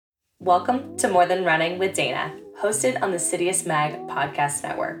Welcome to More Than Running with Dana, hosted on the Citius Mag podcast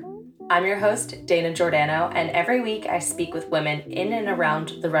network. I'm your host, Dana Giordano, and every week I speak with women in and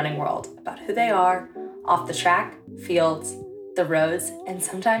around the running world about who they are, off the track, fields, the roads, and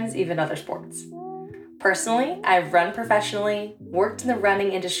sometimes even other sports. Personally, I've run professionally, worked in the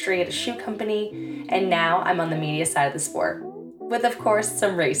running industry at a shoe company, and now I'm on the media side of the sport, with of course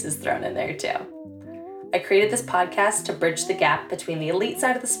some races thrown in there too. I created this podcast to bridge the gap between the elite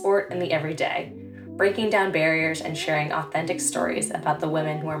side of the sport and the everyday, breaking down barriers and sharing authentic stories about the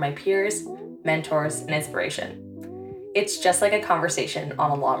women who are my peers, mentors, and inspiration. It's just like a conversation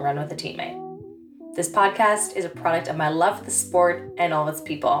on a long run with a teammate. This podcast is a product of my love for the sport and all of its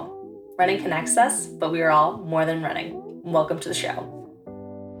people. Running connects us, but we are all more than running. Welcome to the show.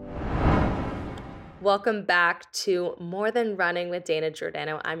 Welcome back to More Than Running with Dana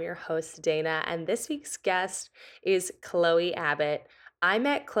Giordano. I'm your host, Dana, and this week's guest is Chloe Abbott. I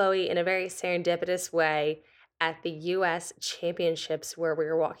met Chloe in a very serendipitous way at the U.S. Championships where we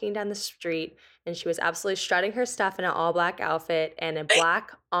were walking down the street and she was absolutely strutting her stuff in an all-black outfit and a black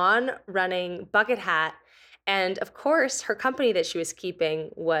on-running bucket hat. And of course, her company that she was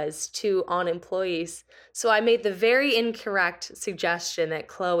keeping was 2 On employees. So I made the very incorrect suggestion that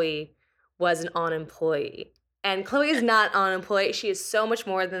Chloe was an On employee. And Chloe is not On employee. She is so much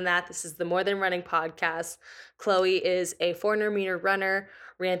more than that. This is the More Than Running podcast. Chloe is a 400-meter runner,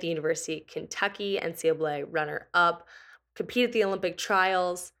 ran at the University of Kentucky, NCAA runner-up, competed at the Olympic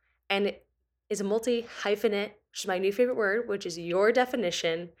trials, and is a multi-hyphenate, which is my new favorite word, which is your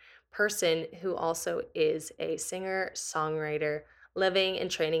definition, person who also is a singer, songwriter, living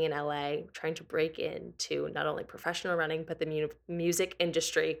and training in LA, trying to break into not only professional running, but the music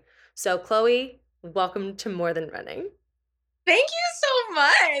industry. So, Chloe, welcome to More Than Running. Thank you so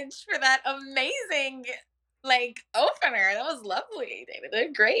much for that amazing, opener. That was lovely. David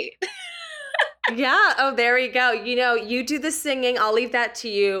did great. Yeah. Oh, there we go. You do the singing. I'll leave that to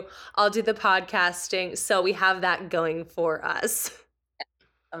you. I'll do the podcasting. So we have that going for us.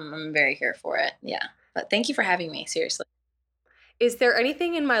 I'm very here for it. Yeah. But thank you for having me. Seriously. Is there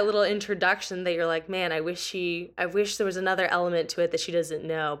anything in my little introduction that you're like, man, I wish there was another element to it that she doesn't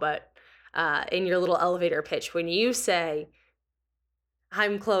know, but in your little elevator pitch, when you say,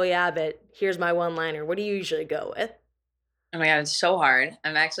 I'm Chloe Abbott, here's my one-liner, what do you usually go with? Oh my God, it's so hard.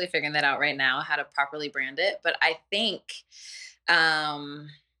 I'm actually figuring that out right now, how to properly brand it. But um,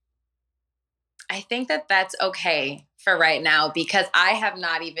 I think that that's okay for right now because I have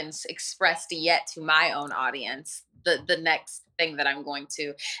not even expressed yet to my own audience the next thing that I'm going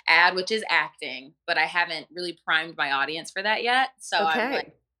to add, which is acting. But I haven't really primed my audience for that yet. So I'm like,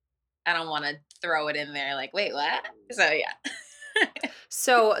 Okay. I don't want to throw it in there like, wait, what? So yeah.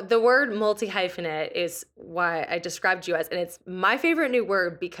 So the word multi-hyphenate is why I described you as, and it's my favorite new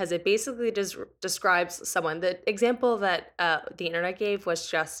word because it basically just describes someone. The example that the internet gave was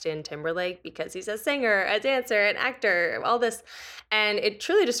Justin Timberlake because he's a singer, a dancer, an actor, all this. And it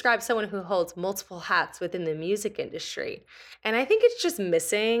truly describes someone who holds multiple hats within the music industry. And I think it's just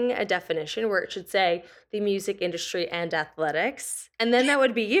missing a definition where it should say the music industry and athletics. And then that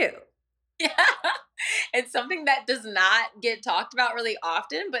would be you. Yeah. It's something that does not get talked about really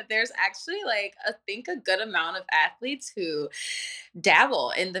often, but there's actually I think a good amount of athletes who dabble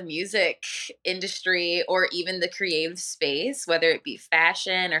in the music industry or even the creative space, whether it be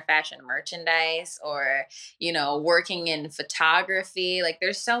fashion or fashion merchandise or, working in photography. Like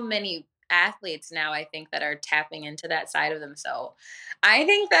there's so many athletes now, I think, that are tapping into that side of them. So I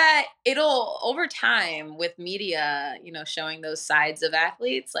think that it'll over time with media, showing those sides of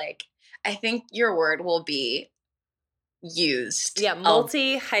athletes, I think your word will be used. Yeah,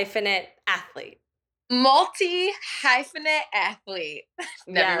 multi-hyphenate athlete. Multi-hyphenate athlete.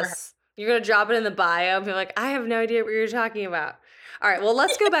 Never heard. Yes. You're going to drop it in the bio and be like, I have no idea what you're talking about. All right, well,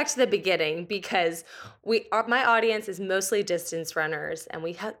 let's go back to the beginning because my audience is mostly distance runners and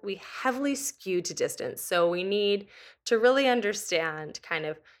we heavily skew to distance. So we need to really understand kind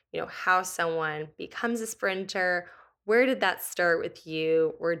of, how someone becomes a sprinter. Where did that start with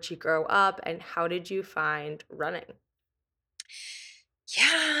you? Where did you grow up and how did you find running?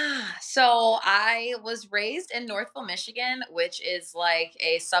 Yeah. So I was raised in Northville, Michigan, which is like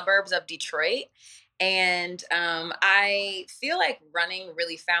a suburbs of Detroit. And I feel like running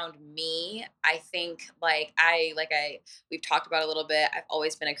really found me. I think we've talked about a little bit. I've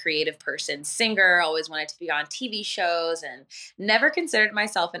always been a creative person, singer, always wanted to be on TV shows and never considered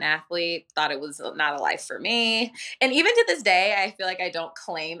myself an athlete, thought it was not a life for me. And even to this day, I feel like I don't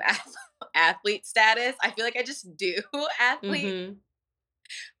claim athlete status. I feel like I just do athlete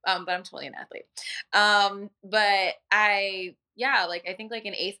Mm-hmm. but I'm totally an athlete. But yeah, like I think like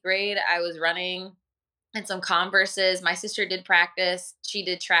in 8th grade, I was running and some Converses. My sister did practice. She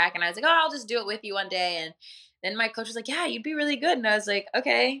did track, and I was like, "Oh, I'll just do it with you one day." And then my coach was like, "Yeah, you'd be really good." And I was like,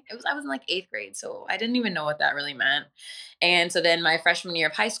 "Okay." I was in like 8th grade, so I didn't even know what that really meant. And so then my freshman year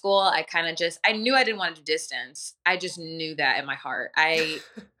of high school, I kind of just I knew I didn't want to do distance. I just knew that in my heart. I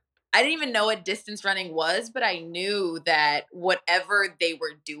didn't even know what distance running was, but I knew that whatever they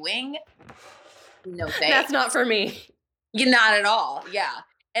were doing, no That's not thanks. for me. Yeah, not at all. Yeah.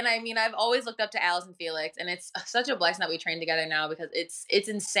 And I mean, I've always looked up to Allison Felix, and it's such a blessing that we train together now because it's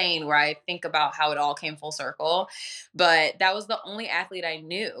insane where I think about how it all came full circle. But that was the only athlete I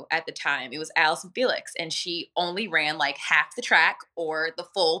knew at the time. It was Allison Felix, and she only ran like half the track or the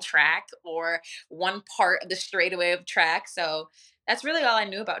full track or one part of the straightaway of track. So that's really all I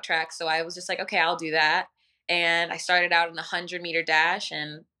knew about track. So I was just like, okay, I'll do that. And I started out in the 100-meter dash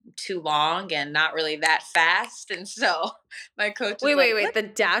and too long and not really that fast. And so my coach is Wait, like, wait, wait. "Let The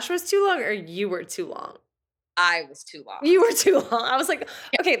dash was too long or you were too long? I was too long." You were too long. I was like,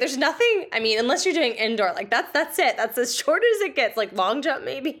 Yeah. okay, there's nothing. I mean, unless you're doing indoor, like that's it. That's as short as it gets. Like long jump,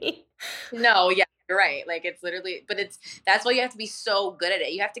 maybe. No, yeah, you're right. Like it's literally, but it's that's why you have to be so good at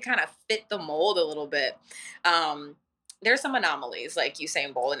it. You have to kind of fit the mold a little bit. Um, there's some anomalies like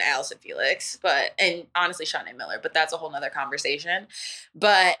Usain Bolt and Allison Felix, but and honestly Shawnee Miller, but that's a whole nother conversation.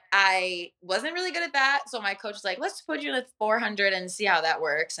 But I wasn't really good at that. So my coach was like, let's put you in the 400 and see how that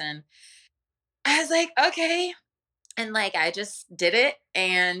works. And I was like, okay. And like I just did it,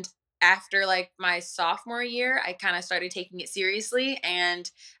 and after like my sophomore year I kind of started taking it seriously,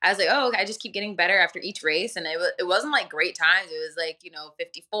 and I was like, oh okay, I just keep getting better after each race. And it wasn't like great times, it was like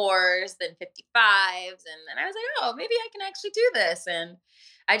 54s, then 55s, and then I was like, oh maybe I can actually do this. And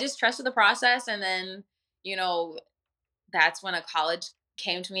I just trusted the process. And then you know that's when a college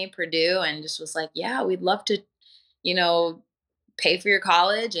came to me, Purdue, and just was like, yeah, we'd love to you know pay for your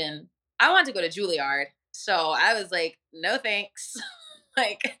college. And I wanted to go to Juilliard. So I was like, no thanks.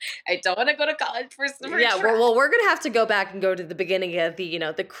 Like, I don't want to go to college for Yeah, track. well, we're gonna have to go back and go to the beginning of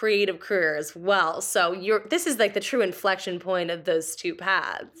the creative career as well. So you're this is like the true inflection point of those two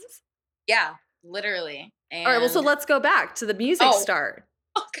paths. Yeah, literally. All right, well, so And let's go back to the music oh, start.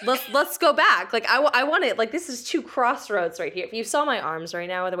 okay. Let's go back. Like I want it. Like this is two crossroads right here. If you saw my arms right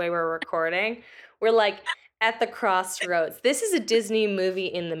now, the way we're recording, we're like at the crossroads. This is a Disney movie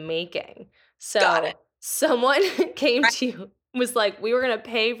in the making. Got it. So someone came Right. to you, was like, we were gonna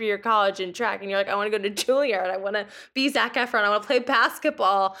pay for your college and track, and you're like, I want to go to Juilliard. I want to be Zac Efron. I want to play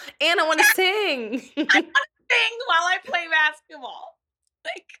basketball, and I want to sing. I want to sing while I play basketball.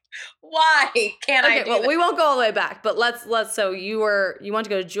 Like, why can't I Okay, do well, that? we won't go all the way back, but let's. So you want to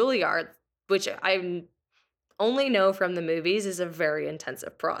go to Juilliard, which I only know from the movies is a very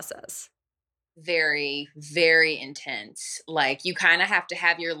intensive process. Very, very intense. Like you kind of have to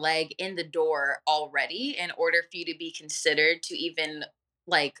have your leg in the door already in order for you to be considered to even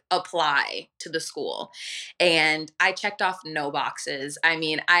like apply to the school. And I checked off no boxes. I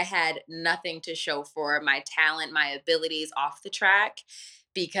mean, I had nothing to show for my talent, my abilities off the track,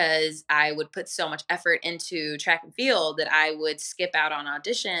 because I would put so much effort into track and field that I would skip out on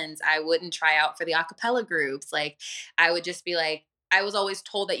auditions. I wouldn't try out for the acapella groups. Like I would just be like, I was always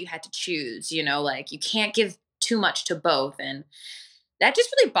told that you had to choose, like you can't give too much to both. And that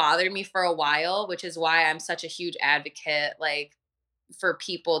just really bothered me for a while, which is why I'm such a huge advocate, like for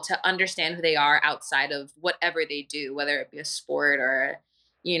people to understand who they are outside of whatever they do, whether it be a sport or,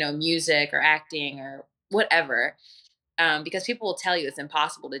 music or acting or whatever. Because people will tell you it's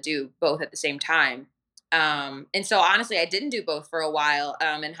impossible to do both at the same time. And so honestly, I didn't do both for a while.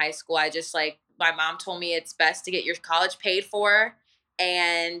 In high school, I just like my mom told me it's best to get your college paid for,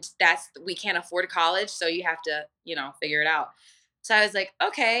 and that's we can't afford college, so you have to, figure it out. So I was like,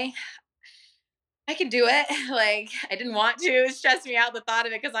 okay, I can do it. Like I didn't want to. It stressed me out the thought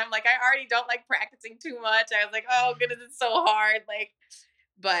of it because I'm like, I already don't like practicing too much. I was like, oh goodness, it's so hard. Like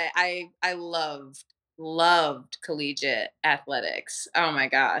but I loved collegiate athletics. Oh my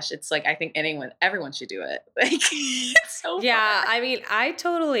gosh, it's like I think everyone should do it. Like it's so fun. Yeah, I mean, I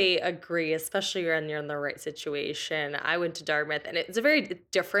totally agree, especially when you're in the right situation. I went to Dartmouth, and it's a very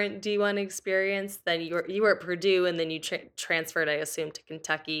different D1 experience than you were at Purdue, and then you transferred, I assume, to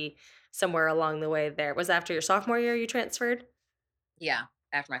Kentucky somewhere along the way. There was after your sophomore year you transferred. Yeah,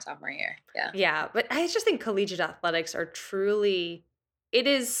 after my sophomore year. Yeah. Yeah, but I just think collegiate athletics are truly it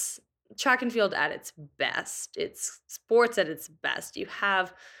is track and field at its best. It's sports at its best. You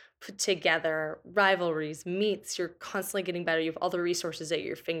have put together rivalries, meets, you're constantly getting better. You have all the resources at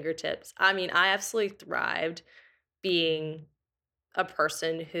your fingertips. I mean, I absolutely thrived being a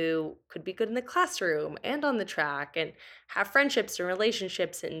person who could be good in the classroom and on the track and have friendships and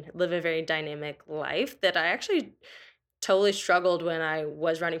relationships and live a very dynamic life that I actually totally struggled when I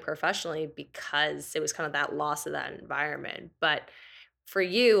was running professionally because it was kind of that loss of that environment. But for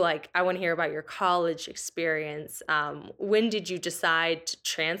you, like, I want to hear about your college experience. When did you decide to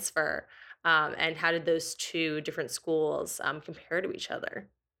transfer? And how did those two different schools compare to each other?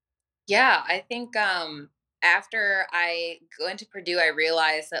 Yeah, I think after I go into Purdue, I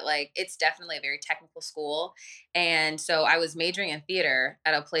realized that like it's definitely a very technical school. And so I was majoring in theater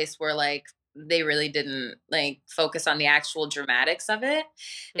at a place where like they really didn't like focus on the actual dramatics of it.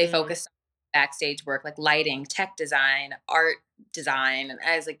 They Mm. focused on backstage work like lighting, tech design, art design. And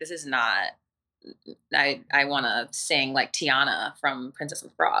I was like, this is not I want to sing like Tiana from Princess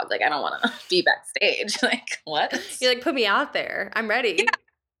and the Frog. Like I don't want to be backstage. Like what? You're like, put me out there. I'm ready.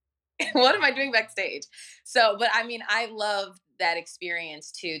 What am I doing backstage? So, but I mean, I loved that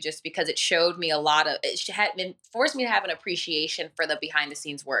experience too, just because it showed me a lot of had been forced me to have an appreciation for the behind the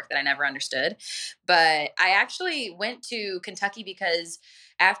scenes work that I never understood. But I actually went to Kentucky because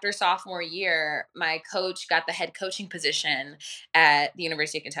after sophomore year, my coach got the head coaching position at the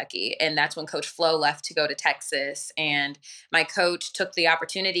University of Kentucky. And that's when Coach Flo left to go to Texas. And my coach took the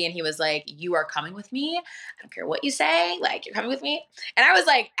opportunity and he was like, "You are coming with me. I don't care what you say. Like, you're coming with me." And I was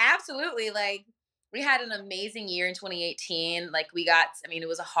like, absolutely. Like, we had an amazing year in 2018. Like, we got, I mean, it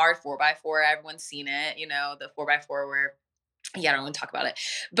was a hard 4x4. Everyone's seen it, the 4x4 where, yeah, I don't want to talk about it.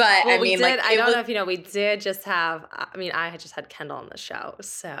 But I Well, we mean, like, did. I it don't was, know if you know, we did just have. I mean, I had just had Kendall on the show,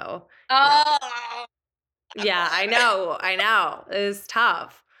 so you know. oh, Yeah, I know. I know. It was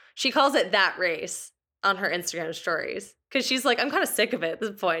tough. She calls it that race on her Instagram stories because she's like, I'm kind of sick of it at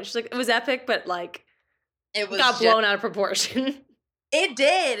this point. She's like, it was epic, but like, it was got just, blown out of proportion. it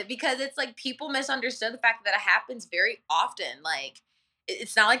did because it's like people misunderstood the fact that it happens very often. Like,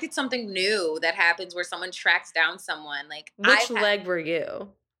 it's not like it's something new that happens where someone tracks down someone. Like, Which leg were you?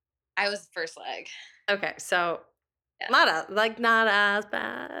 I was first leg. Okay, so Yeah. not as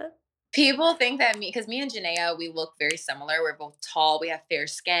bad. People think that because me and Janaea, we look very similar. We're both tall. We have fair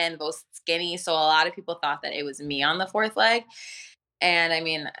skin, both skinny. So a lot of people thought that it was me on the fourth leg. And I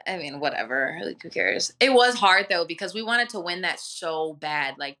mean, whatever. Like, who cares? It was hard though because we wanted to win that so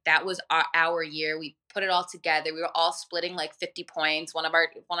bad. Like that was our year. We put it all together. We were all splitting like 50 points. One of our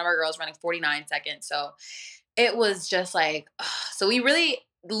girls running 49 seconds. So it was just like, ugh. So we really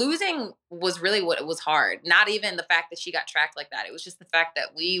losing was really what it was hard. Not even the fact that she got tracked like that. It was just the fact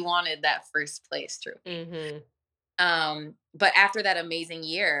that we wanted that first place trophy. Mhm. But after that amazing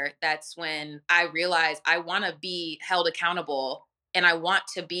year, that's when I realized I want to be held accountable and I want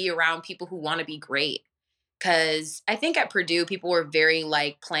to be around people who want to be great. Cause I think at Purdue, people were very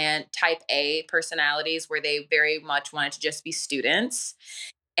like plant type A personalities where they very much wanted to just be students.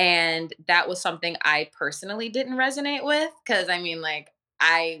 And that was something I personally didn't resonate with. Cause I mean, like,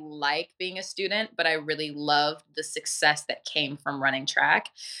 I like being a student, but I really loved the success that came from running track.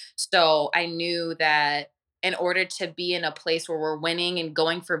 So I knew that in order to be in a place where we're winning and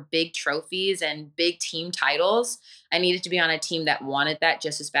going for big trophies and big team titles, I needed to be on a team that wanted that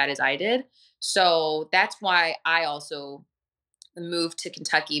just as bad as I did. So that's why I also moved to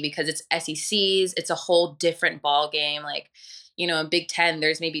Kentucky because it's SECs. It's a whole different ball game. Like, in Big Ten,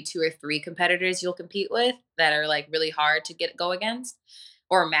 there's maybe two or three competitors you'll compete with that are like really hard to go against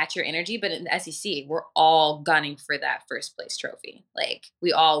or match your energy. But in the SEC, we're all gunning for that first place trophy. Like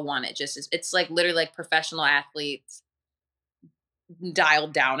we all want it. Just as it's like literally like professional athletes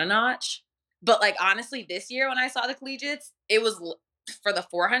dialed down a notch. But like honestly, this year when I saw the collegiates, it was for the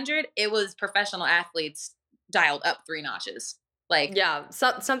 400. It was professional athletes dialed up three notches. Like Yeah,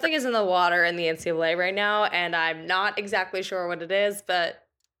 something is in the water in the NCAA right now, and I'm not exactly sure what it is, but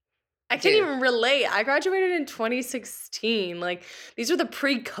I can't dude. even relate. I graduated in 2016. Like these were the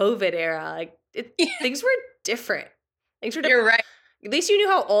pre-COVID era. Like things were different. Things were You're right. At least you knew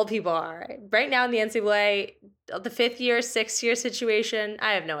how old people are. Right now in the NCAA, the fifth year, sixth year situation,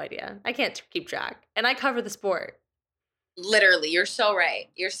 I have no idea. I can't keep track, and I cover the sport. Literally, you're so right.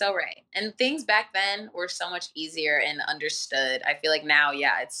 You're so right. And things back then were so much easier and understood. I feel like now,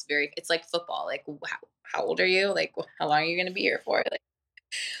 yeah, it's like football. Like, how old are you? Like, how long are you going to be here for? Like,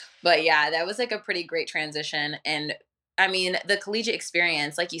 but yeah, that was like a pretty great transition. And I mean, the collegiate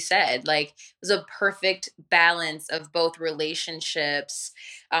experience, like you said, like was a perfect balance of both relationships,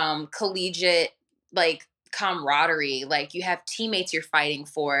 collegiate, like camaraderie, like you have teammates you're fighting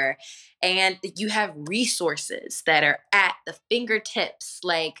for, and you have resources that are at the fingertips.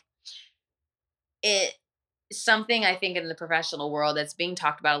 Like it. something I think in the professional world that's being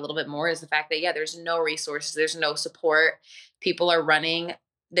talked about a little bit more is the fact that, yeah, there's no resources, there's no support. People are running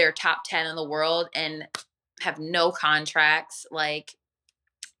their top 10 in the world and have no contracts. Like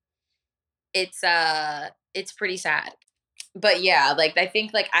it's pretty sad. But yeah, like I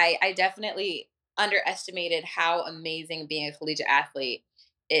think like I definitely underestimated how amazing being a collegiate athlete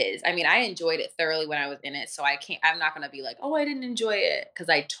is. I mean, I enjoyed it thoroughly when I was in it, so I'm not going to be like, "Oh, I didn't enjoy it," cuz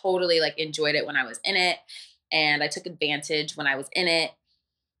I totally like enjoyed it when I was in it and I took advantage when I was in it.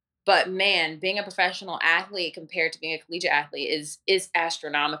 But man, being a professional athlete compared to being a collegiate athlete is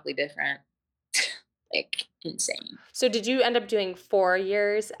astronomically different. Like insane. So did you end up doing 4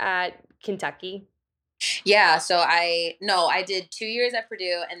 years at Kentucky? Yeah, so I did 2 years at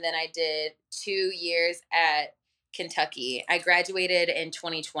Purdue and then I did 2 years at Kentucky. I graduated in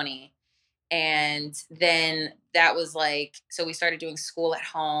 2020 and then that was like so we started doing school at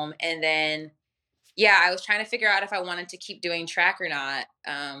home and then yeah, I was trying to figure out if I wanted to keep doing track or not.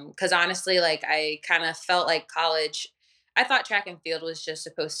 Because honestly, like I kind of felt like college. I thought track and field was just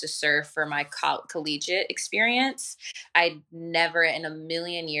supposed to serve for my collegiate experience. I never in a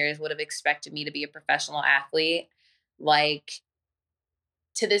million years would have expected me to be a professional athlete. Like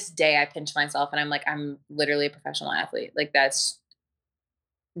to this day, I pinch myself and I'm like, I'm literally a professional athlete. Like that's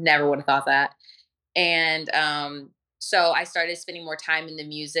never would have thought that. And so I started spending more time in the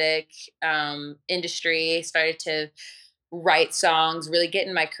music industry, started to write songs, really get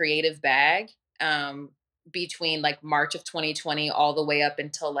in my creative bag between like March of 2020 all the way up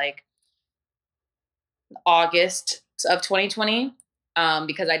until like August of 2020.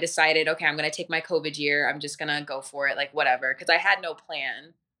 Because I decided, okay, I'm going to take my COVID year. I'm just going to go for it, like whatever. Because I had no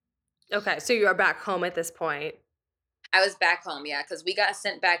plan. Okay, so you are back home at this point. I was back home, yeah, because we got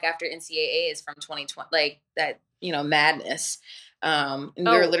sent back after NCAAs from 2020, like that, madness. And we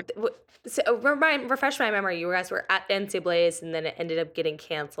were Oh, literally, so refresh my memory. You guys were at NCAAs, and then it ended up getting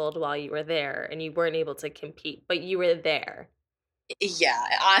canceled while you were there, and you weren't able to compete, but you were there. yeah,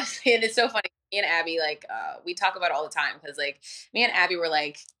 honestly, and it's so funny. Me and Abby, like, we talk about it all the time because, like, me and Abby were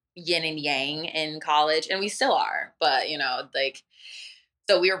like yin and yang in college, and we still are. But like,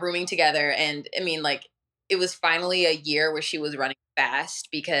 so we were rooming together, and I mean, like, it was finally a year where she was running fast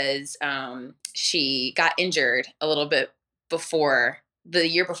because she got injured a little bit before the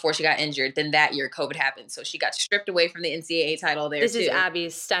year before she got injured. Then that year, COVID happened, so she got stripped away from the NCAA title there This is too. Abby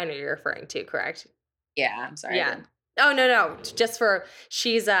Steiner you're referring to, correct? Yeah, I'm sorry, I Yeah. didn't. Oh, no, no, just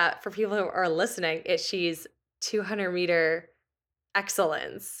she's, for people who are listening, she's 200-meter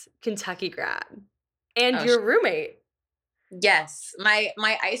excellence, Kentucky grad, and Oh, your roommate. yes, my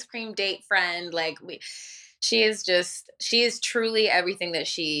ice cream date friend, like she is truly everything that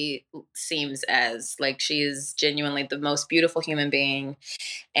she seems as. Like she is genuinely the most beautiful human being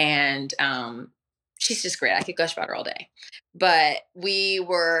and she's just great. I could gush about her all day. But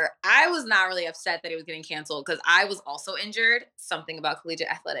I was not really upset that it was getting canceled because I was also injured. Something about collegiate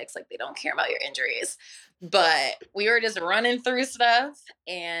athletics, like they don't care about your injuries. But we were just running through stuff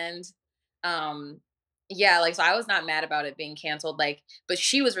and um yeah, like so I was not mad about it being canceled, like, but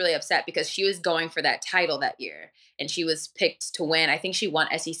she was really upset because she was going for that title that year and she was picked to win. I think she won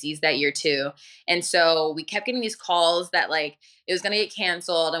SECs that year too. And so we kept getting these calls that like it was going to get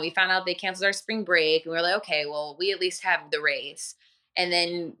canceled and we found out they canceled our spring break and we were like, okay, well, we at least have the race. And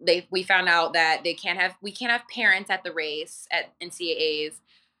then we found out that we can't have parents at the race at NCAAs.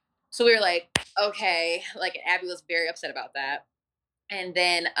 So we were like, okay, like Abby was very upset about that. And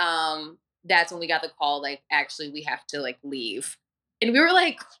then that's when we got the call like actually we have to like leave. And we were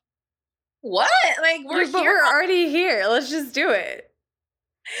like, what? Like we're Like, "But here we're already here, let's just do it."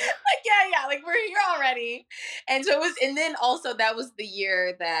 like yeah, like we're here already. And so it was and then also that was the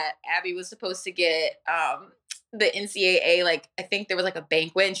year that Abby was supposed to get the NCAA, like I think there was like a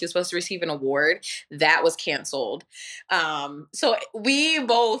banquet and she was supposed to receive an award that was canceled. So we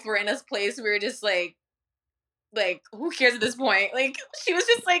both were in this place we were just like who cares at this point? Like she was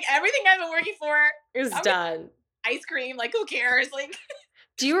just like everything I've been working for. It was I'm gonna done. ice cream. Like who cares? Like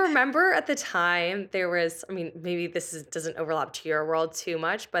Do you remember at the time there was, I mean, maybe doesn't overlap to your world too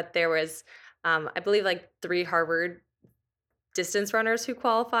much, but there was, I believe, like 3 Harvard distance runners who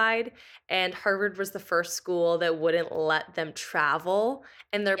qualified, and Harvard was the first school that wouldn't let them travel,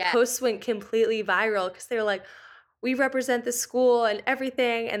 and their yeah, posts went completely viral because they were like, "We represent the school and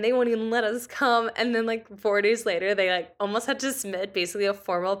everything, and they won't even let us come," and then, like, 4 days later, they, like, almost had to submit basically a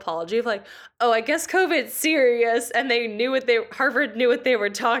formal apology of like, "Oh, I guess COVID's serious," and Harvard knew what they were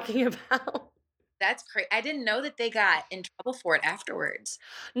talking about. That's crazy. I didn't know that they got in trouble for it afterwards.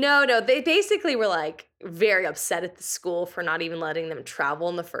 No, no, they basically were, like, very upset at the school for not even letting them travel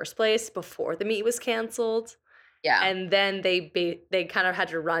in the first place before the meet was canceled, Yeah. and then they kind of had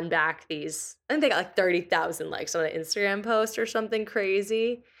to run back these I think they got, like, 30,000 likes on an Instagram post or something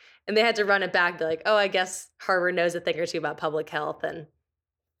crazy, and they had to run it back, they're like, "Oh, I guess Harvard knows a thing or 2 about public health, and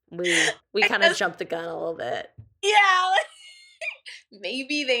we I kinda guess, jumped the gun a little bit." yeah,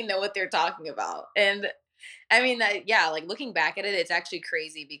 maybe they know what they're talking about. And I mean that yeah, like looking back at it, it's actually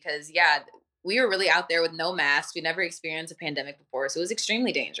crazy because yeah, we were really out there with no masks. We never experienced a pandemic before, so it was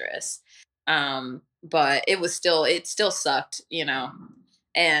extremely dangerous. But it still sucked, you know.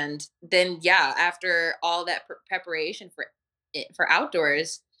 And then yeah, after all that preparation for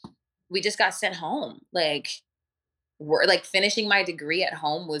outdoors, we just got sent home. Like we're like finishing my degree at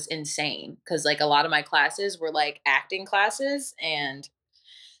home was insane because like a lot of my classes were like acting classes, and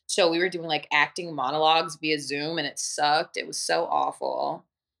so we were doing like acting monologues via Zoom and it sucked. It was so awful.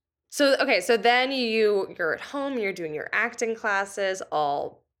 So, okay, so then you're at home, you're doing your acting classes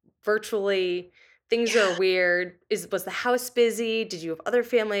all virtually. Things are Yeah. weird. Was the house busy? Did you have other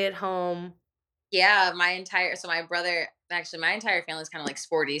family at home? Yeah, my brother, actually my entire family's kind of like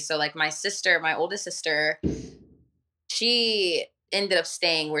sporty. So like my sister, my oldest sister, she ended up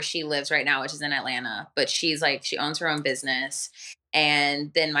staying where she lives right now, which is in Atlanta, but she owns her own business.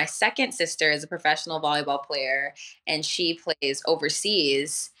 And then my second sister is a professional volleyball player and she plays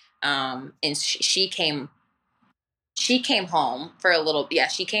overseas. And she came home for a little, yeah,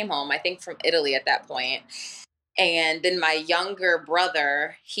 she came home I think from Italy at that point. And then my younger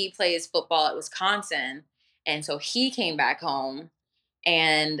brother, he plays football at Wisconsin, and so he came back home.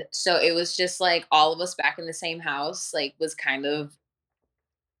 And so it was just like all of us back in the same house, like was kind of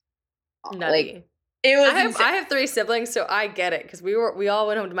like Nutty. it I was have insane. I have 3 siblings, so I get it because we all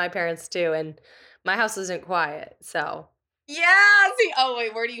went home to my parents too, and my house isn't quiet. So Yeah, see, oh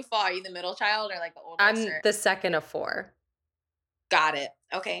wait, where do you fall? Are you the middle child or like the oldest I'm or the second of 4. got it.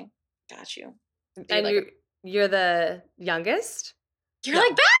 Okay. Got you. So you're And like you're the youngest? you're like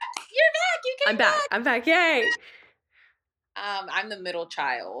No. back! You're back, you I'm came back. back. I'm back. Yay. I'm the middle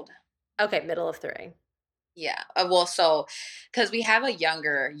child. Okay, middle of 3. Yeah. Well, so because we have a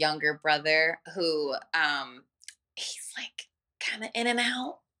younger brother who he's like kind of in and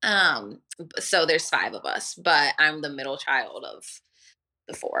out. So there's five of us, but I'm the middle child of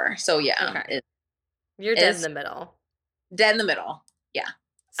the four. So yeah, Okay. You're dead in it's the middle. dead in the middle. Yeah.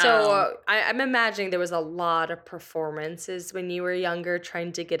 So, Um I'm imagining there was a lot of performances when you were younger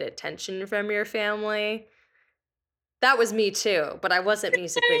trying to get attention from your family. That was me too, but I wasn't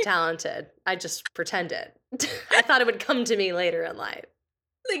musically talented. I just pretended. I thought it would come to me later in life.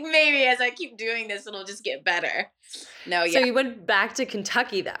 like maybe as I keep doing this, it'll just get better. No, So yeah. you went back to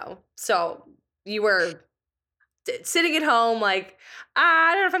Kentucky though. So you were sitting at home like,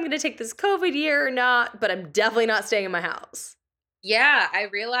 I don't know if I'm going to take this COVID year or not, but I'm definitely not staying in my house. Yeah, I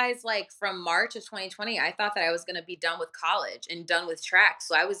realized like from March of 2020, I thought that I was going to be done with college and done with track.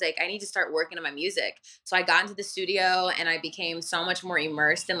 So I was like, I need to start working on my music. So I got into the studio and I became so much more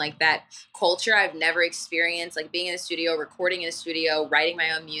immersed in like that culture I've never experienced, like being in a studio, recording in a studio, writing my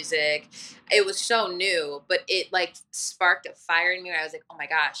own music. It was so new, but it like sparked a fire in me. And I was like, oh my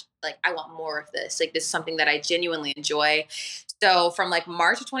gosh, like I want more of this. Like this is something that I genuinely enjoy. So from like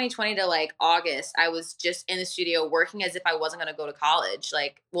March of 2020 to like August, I was just in the studio working as if I wasn't going to go to college,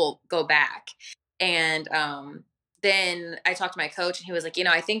 like, well, go back. And then I talked to my coach and he was like, you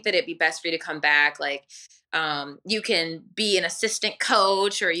know, I think that it'd be best for you to come back. Like, you can be an assistant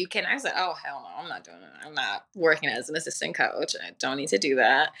coach or you can, I said, oh, hell no, I'm not doing it. I'm not working as an assistant coach. I don't need to do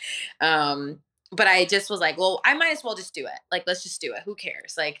that. Um, but I just was like, well, I might as well just do it. Like, let's just do it. Who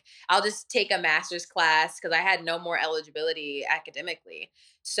cares? Like, I'll just take a master's class because I had no more eligibility academically.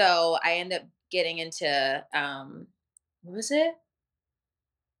 So I ended up getting into what was it?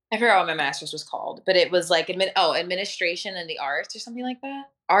 I forgot what my master's was called, but it was like administration and the arts or something like that.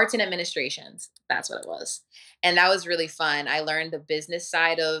 Arts and administrations. That's what it was. And that was really fun. I learned the business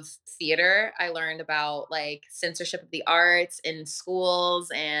side of theater. I learned about like censorship of the arts in schools,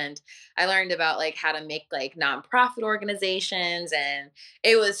 and I learned about like how to make like nonprofit organizations, and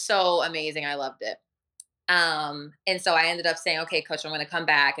it was so amazing. I loved it. And so I ended up saying, okay, coach, I'm going to come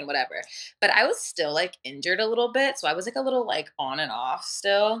back and whatever. But I was still like injured a little bit. So I was like a little like on and off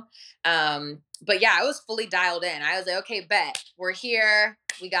still. But yeah, I was fully dialed in. I was like, okay, bet we're here.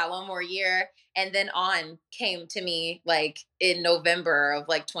 We got one more year. And then On came to me like in November of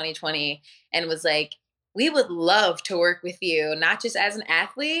like 2020 and was like, we would love to work with you, not just as an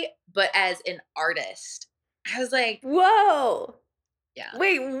athlete, but as an artist. I was like, Whoa. Yeah.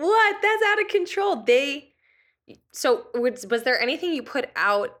 Wait, what? That's out of control. So was there anything you put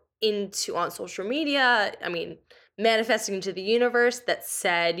out into on social media? I mean, manifesting into the universe that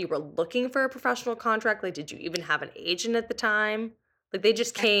said you were looking for a professional contract? Like, did you even have an agent at the time? Like, they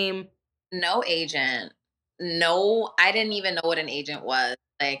just came. No agent. No, I didn't even know what an agent was.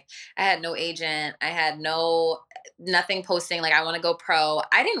 Like, I had no agent. I had nothing posting like I want to go pro.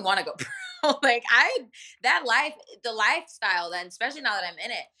 I didn't want to go pro. Like that life, the lifestyle then, especially now that I'm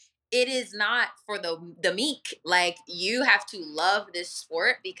in it, it is not for the meek. Like you have to love this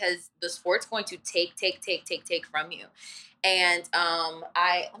sport because the sport's going to take from you. And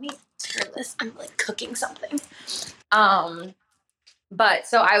I let me turn this. I'm like cooking something. Um but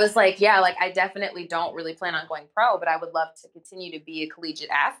so I was like, yeah, like I definitely don't really plan on going pro, but I would love to continue to be a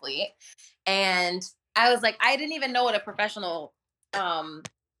collegiate athlete. And I was like, I didn't even know what a professional um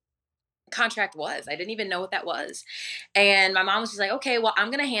contract was. I didn't even know what that was. And my mom was just like, okay, well,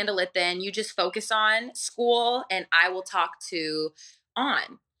 I'm going to handle it then. You just focus on school and I will talk to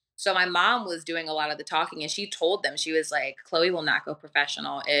on. So my mom was doing a lot of the talking and she told them, she was like, Chloe will not go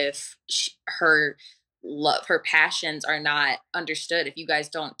professional if her love, her passions are not understood. If you guys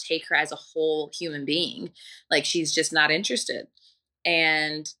don't take her as a whole human being, like she's just not interested.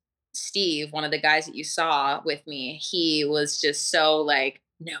 And Steve, one of the guys that you saw with me, he was just so like,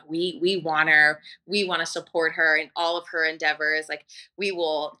 no, we want her. We want to support her in all of her endeavors. Like we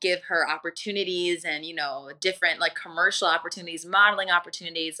will give her opportunities and different like commercial opportunities, modeling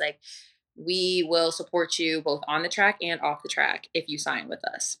opportunities. Like we will support you both on the track and off the track if you sign with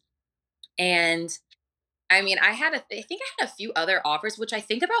us. And I mean, I think I had a few other offers, which I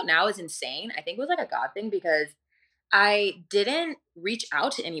think about now is insane. I think it was like a God thing because I didn't reach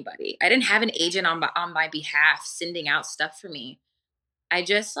out to anybody. I didn't have an agent on my behalf sending out stuff for me. I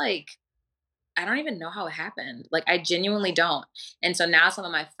just like I don't even know how it happened. Like I genuinely don't. And so now some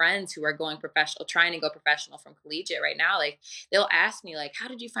of my friends who are going professional, trying to go professional from collegiate right now, like they'll ask me like, "How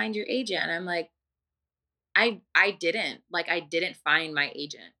did you find your agent?" And I'm like, I didn't. Like I didn't find my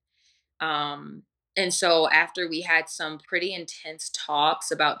agent. Um, and so after we had some pretty intense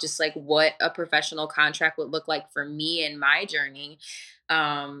talks about just like what a professional contract would look like for me and my journey,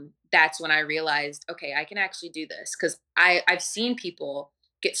 that's when I realized, okay, I can actually do this because I've seen people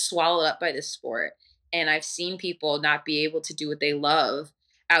get swallowed up by this sport, and I've seen people not be able to do what they love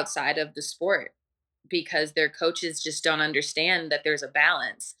outside of the sport because their coaches just don't understand that there's a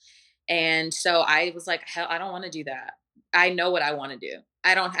balance. And so I was like, hell, I don't want to do that. I know what I want to do.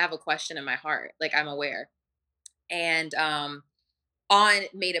 I don't have a question in my heart. Like I'm aware. And on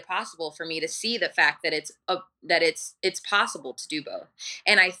made it possible for me to see the fact that it's possible to do both.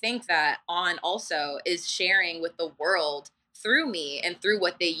 And I think that on also is sharing with the world through me and through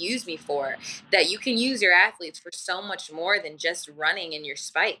what they use me for, that you can use your athletes for so much more than just running in your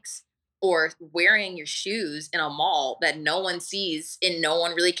spikes or wearing your shoes in a mall that no one sees and no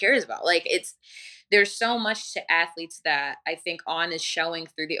one really cares about. Like there's so much to athletes that I think on is showing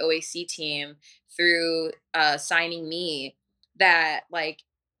through the OAC team, through signing me, that like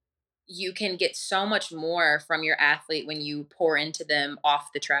you can get so much more from your athlete when you pour into them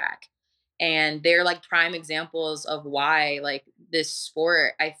off the track. And they're like prime examples of why like this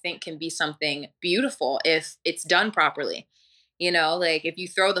sport I think can be something beautiful if it's done properly. Like if you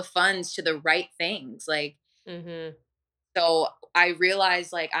throw the funds to the right things, like Mhm. so I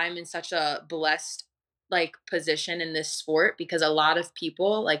realized like I'm in such a blessed like position in this sport because a lot of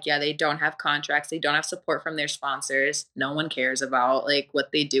people like yeah, they don't have contracts, they don't have support from their sponsors. No one cares about like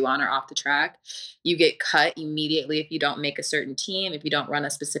what they do on or off the track. You get cut immediately if you don't make a certain team, if you don't run a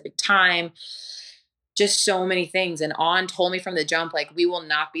specific time. Just so many things. And On told me from the jump like we will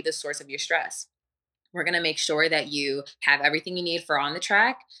not be the source of your stress. We're going to make sure that you have everything you need for on the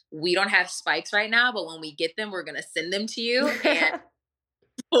track. We don't have spikes right now, but when we get them, we're going to send them to you and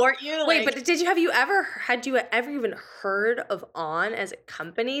support you. Wait, Like, but had you ever even heard of On as a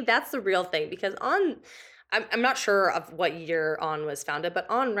company? That's the real thing because I'm not sure of what year On was founded, but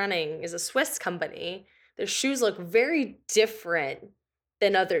On Running is a Swiss company. Their shoes look very different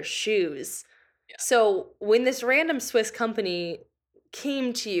than other shoes. yeah. So when this random Swiss company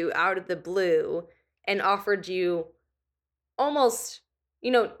came to you out of the blue and offered you almost,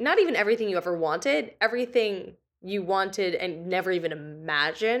 not even everything you ever wanted, everything you wanted and never even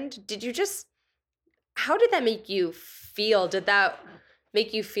imagined, how did that make you feel? Did that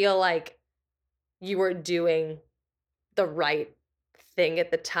make you feel like you were doing the right thing at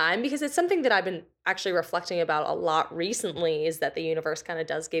the time? Because it's something that I've been actually reflecting about a lot recently is that the universe kind of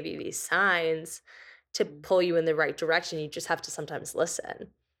does give you these signs to Mhm. pull you in the right direction. You just have to sometimes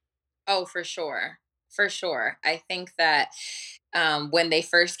listen. Oh, for sure. For sure. I think that when they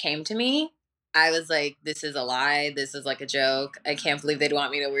first came to me, I was like, this is a lie. This is like a joke. I can't believe they'd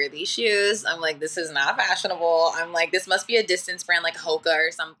want me to wear these shoes. I'm like, this is not fashionable. I'm like, this must be a distance brand like Hoka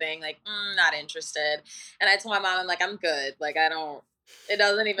or something. Like, not interested. And I told my mom, I'm like, I'm good. Like, I don't, it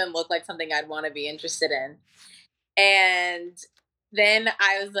doesn't even look like something I'd want to be interested in. And then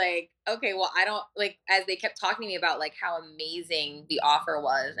I was like, okay, well, I don't like, as they kept talking to me about like how amazing the offer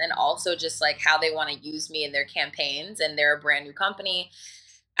was, and also just like how they want to use me in their campaigns, and they're a brand new company.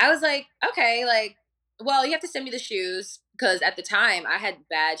 I was like, okay, like, well, you have to send me the shoes because at the time I had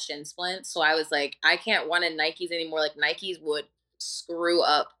bad shin splints. So I was like, I can't run in Nikes anymore. Like, Nikes would screw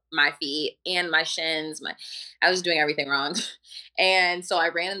up my feet and my shins. I was doing everything wrong. And so I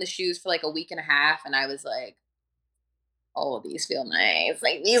ran in the shoes for like a week and a half, and I was like, oh, these feel nice.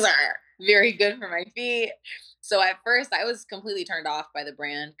 Like, these are very good for my feet. So at first, I was completely turned off by the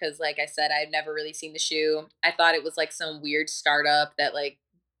brand because, like I said, I'd never really seen the shoe. I thought it was like some weird startup that, like,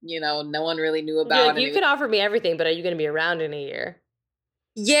 no one really knew You're like, about. And "You it was, could offer me everything, but are you gonna be around in a year?"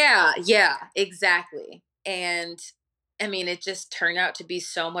 yeah, yeah, exactly. And I mean, it just turned out to be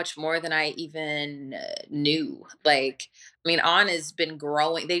so much more than I even knew. Like, I mean, On has been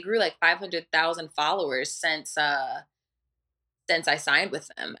growing. They grew like 500,000 followers since I signed with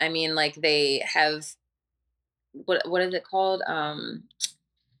them. I mean, like they have what is it called?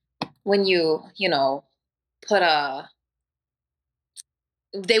 When you put a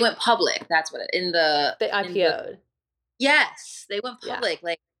they went public. That's what it They in the IPO'd. yes, they went Yeah. public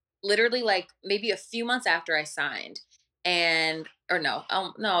like literally like maybe a few months after I signed. And or no,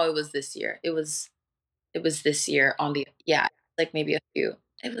 no, it was this year. It was this year on the yeah, like maybe a few.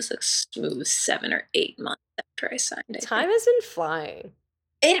 It was a smooth 7 or 8 months after I signed, I Time think. has been flying.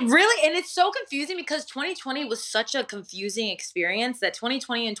 It really and it's so confusing because 2020 was such a confusing experience that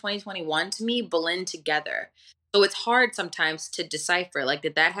 2020 and 2021 to me blend together. So it's hard sometimes to decipher, like,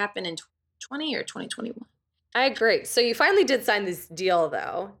 did that happen in 2020 or 2021? I agree. So you finally did sign this deal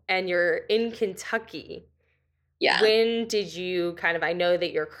though, and you're in Kentucky. Yeah. When did you kind of I know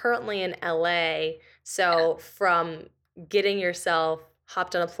that you're currently in LA, Yeah. so from getting yourself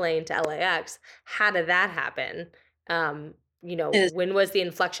hopped on a plane to LAX, how did that happen? Is When was the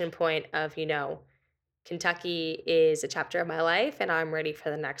inflection point of, Kentucky is a chapter of my life and I'm ready for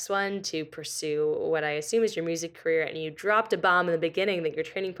the next one to pursue what I assume is your music career. And you dropped a bomb in the beginning that your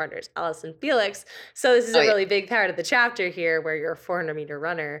training partner is Allison Felix. So this is oh, a yeah. really big part of the chapter here where you're a 400-meter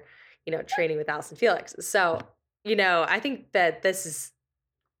runner, training with Allison Felix. So, I think that this is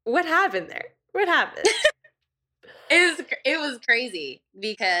what happened there. What happened? It was crazy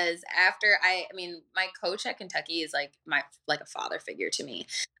because after I mean, my coach at Kentucky is like a father figure to me.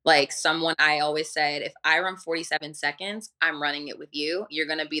 Like someone I always said, if I run 47 seconds, I'm running it with you. You're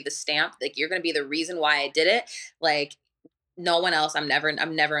gonna be the stamp, like you're gonna be the reason why I did it. Like no one else. I'm never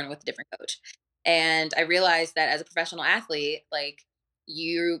in with a different coach. And I realized that as a professional athlete, like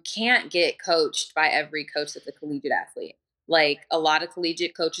you can't get coached by every coach that's a collegiate athlete. Like a lot of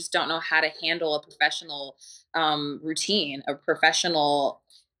collegiate coaches don't know how to handle a professional routine, a professional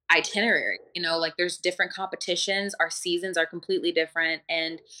itinerary. Like there's different competitions. Our seasons are completely different.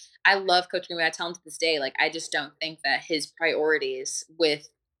 And I love Coach Greenway. I tell him to this day, like I just don't think that his priorities with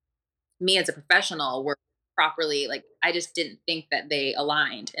me as a professional were properly like I just didn't think that they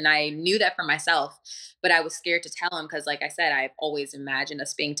aligned, and I knew that for myself, but I was scared to tell him because like I said, I've always imagined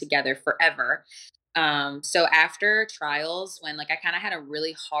us being together forever. So after trials, when like I kind of had a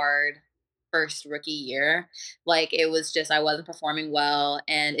really hard first rookie year, like it was just I wasn't performing well,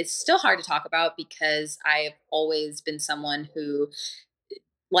 and it's still hard to talk about because I've always been someone who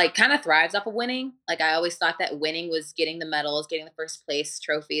like kind of thrives off of winning. Like I always thought that winning was getting the medals, getting the first place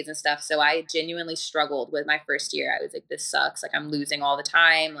trophies and stuff. So I genuinely struggled with my first year. I was like, this sucks. Like I'm losing all the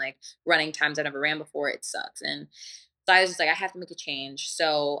time. Like running times I never ran before, it sucks. And so I was just like, I have to make a change.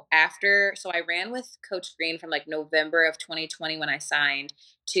 So I ran with Coach Green from like November of 2020 when I signed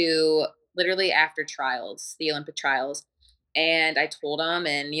to literally after trials, the Olympic trials. And I told him,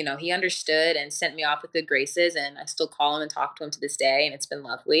 and he understood and sent me off with good graces. And I still call him and talk to him to this day, and it's been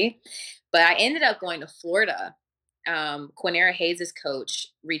lovely. But I ended up going to Florida. Quinera Hayes' coach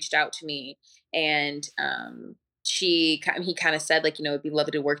reached out to me, and he kind of said like, it'd be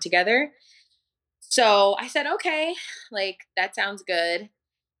lovely to work together. So I said, okay, like that sounds good.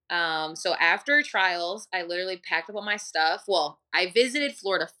 So after trials, I literally packed up all my stuff. Well, I visited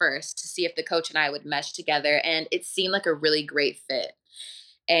Florida first to see if the coach and I would mesh together, and it seemed like a really great fit.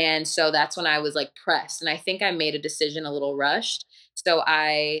 And so that's when I was like pressed. And I think I made a decision a little rushed.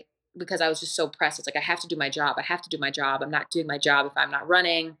 Because I was just so pressed, it's like, I have to do my job. I have to do my job. I'm not doing my job if I'm not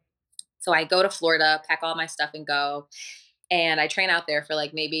running. So I go to Florida, pack all my stuff and go. And I train out there for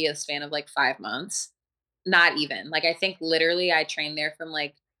like maybe a span of like 5 months. Not even. Like I think literally I trained there from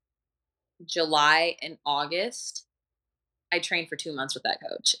like July and August. I trained for 2 months with that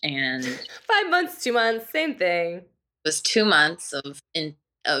coach. And it 5 months, 2 months, same thing. was 2 months of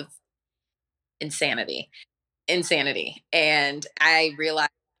insanity. Insanity. And I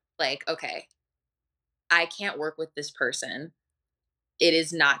realized like, okay, I can't work with this person. It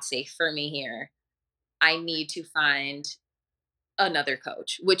is not safe for me here. I need to find another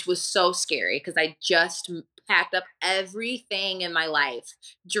coach, which was so scary because I just packed up everything in my life,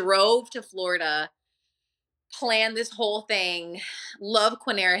 drove to Florida, planned this whole thing, love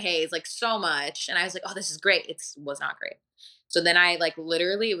Quinera Hayes like so much. And I was like, oh, this is great. It was not great. So then I like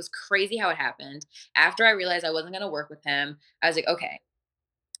literally, it was crazy how it happened. After I realized I wasn't going to work with him, I was like, okay,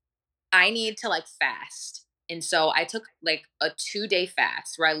 I need to like fast. And so I took like a 2 day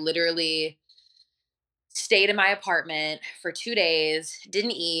fast where I literally stayed in my apartment for 2 days,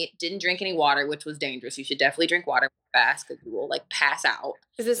 didn't eat, didn't drink any water, which was dangerous. You should definitely drink water fast because you will like pass out.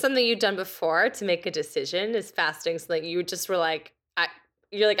 Is this something you've done before to make a decision? Is fasting something you just were like,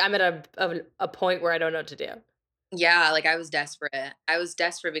 you're like, I'm at a point where I don't know what to do. Yeah, like I was desperate. I was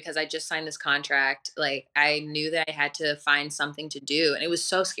desperate because I just signed this contract. Like I knew that I had to find something to do and it was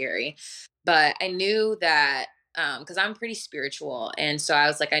so scary. But I knew that because I'm pretty spiritual. And so I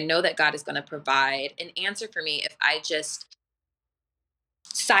was like, I know that God is going to provide an answer for me if I just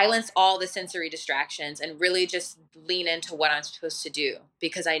silence all the sensory distractions and really just lean into what I'm supposed to do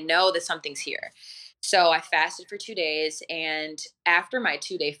because I know that something's here. So I fasted for 2 days. And after my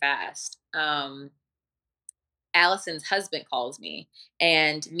 2 day fast, Allison's husband calls me,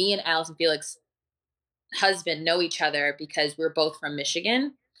 and me and Allison Felix husband know each other because we're both from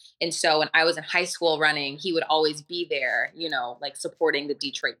Michigan. And so when I was in high school running, he would always be there, like supporting the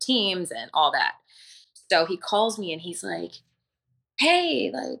Detroit teams and all that. So he calls me and he's like,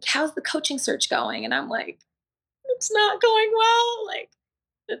 hey, like, how's the coaching search going? And I'm like, it's not going well. Like,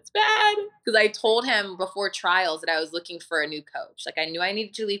 it's bad. Because I told him before trials that I was looking for a new coach. Like, I knew I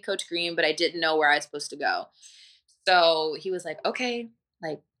needed to leave Coach Green, but I didn't know where I was supposed to go. So he was like, okay,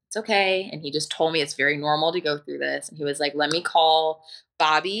 like, it's okay. And he just told me it's very normal to go through this. And he was like, let me call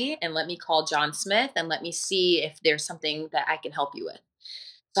Bobby and let me call John Smith and let me see if there's something that I can help you with.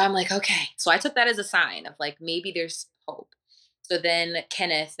 So I'm like, okay. So I took that as a sign of like, maybe there's hope. So then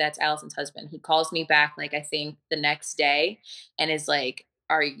Kenneth, that's Allison's husband, he calls me back, like, I think the next day and is like,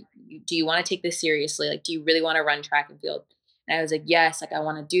 do you want to take this seriously? Like, do you really want to run track and field? And I was like, yes, like, I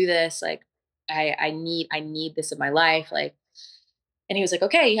want to do this. Like, I need this in my life. Like, and he was like,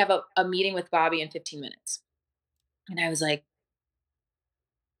 okay, you have a meeting with Bobby in 15 minutes. And I was like,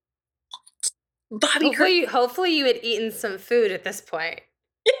 Bobby Kurt. Hopefully you had eaten some food at this point.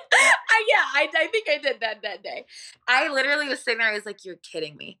 I think I did that day. I literally was sitting there. I was like, "You're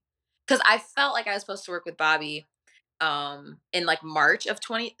kidding me," because I felt like I was supposed to work with Bobby in like March of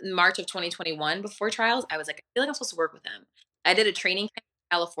 2021 before trials. I was like, I feel like I'm supposed to work with him. I did a training camp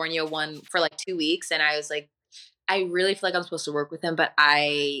in California one for like 2 weeks, and I was like, I really feel like I'm supposed to work with him, but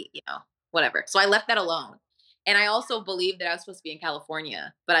whatever. So I left that alone. And I also believed that I was supposed to be in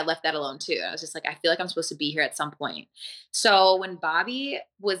California, but I left that alone too. I was just like, I feel like I'm supposed to be here at some point. So when Bobby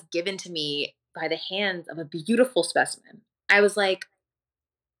was given to me by the hands of a beautiful specimen, I was like,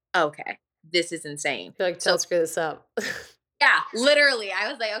 okay, this is insane. I feel like So don't screw this up. yeah, literally. I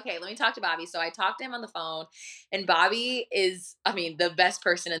was like, okay, let me talk to Bobby. So I talked to him on the phone, and Bobby is, I mean, the best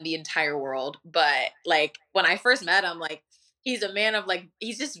person in the entire world. But like when I first met him, like he's a man of like,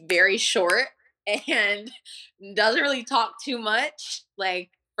 he's just very short and doesn't really talk too much,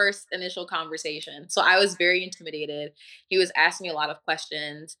 like first initial conversation. So I was very intimidated. He was asking me a lot of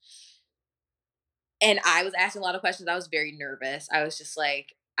questions. And I was asking a lot of questions. I was very nervous. I was just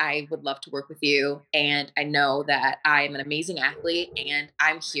like, I would love to work with you. And I know that I am an amazing athlete and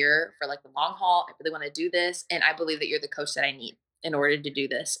I'm here for like the long haul. I really want to do this. And I believe that you're the coach that I need in order to do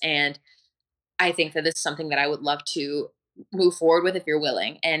this. And I think that this is something that I would love to move forward with if you're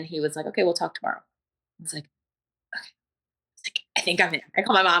willing. And he was like, okay, we'll talk tomorrow. I was like, I think I'm in. I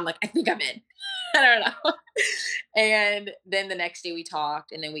call my mom, like, I think I'm in. I don't know. And then the next day we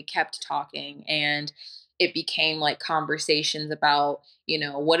talked and then we kept talking and it became like conversations about,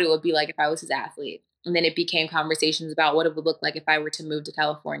 what it would be like if I was his athlete. And then it became conversations about what it would look like if I were to move to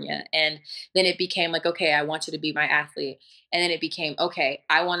California. And then it became like, okay, I want you to be my athlete. And then it became, okay,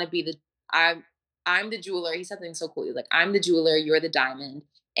 I want to be I'm I'm the jeweler. He said something so cool. He's like, I'm the jeweler, you're the diamond,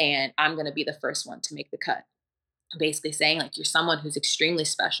 and I'm gonna be the first one to make the cut, basically saying like you're someone who's extremely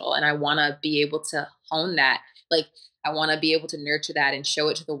special and I want to be able to hone that Like, I want to be able to nurture that and show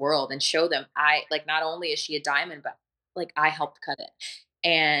it to the world and show them I like not only is she a diamond, but like I helped cut it.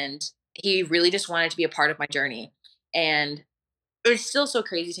 And he really just wanted to be a part of my journey. And it's still so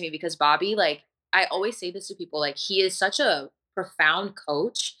crazy to me because Bobby, like, I always say this to people, like, he is such a profound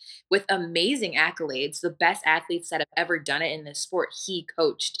coach with amazing accolades. The best athletes that have ever done it in this sport, he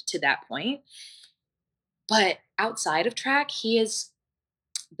coached to that point. But outside of track, he is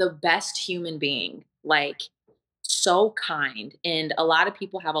the best human being. Like, so kind. And a lot of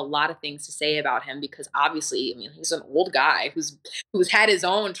people have a lot of things to say about him because obviously, I mean, he's an old guy who's had his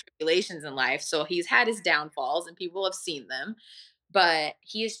own tribulations in life. So he's had his downfalls and people have seen them, but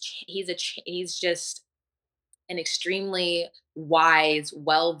he's just an extremely wise,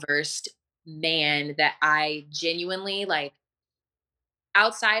 well-versed man that I genuinely like.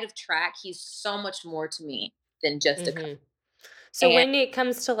 Outside of track, he's so much more to me than just a coach. Mhm. So And when it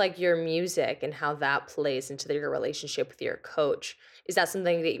comes to like your music and how that plays into your relationship with your coach, is that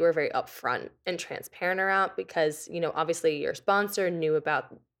something that you were very upfront and transparent around? Because, obviously your sponsor knew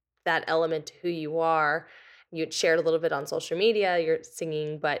about that element to who you are. You'd shared a little bit on social media, you're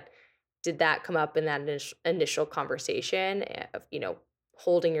singing, but did that come up in that initial conversation of,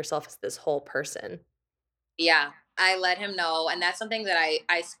 holding yourself as this whole person? yeah, I let him know, and that's something that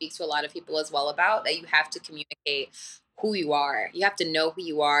I speak to a lot of people as well about, that you have to communicate who you are. You have to know who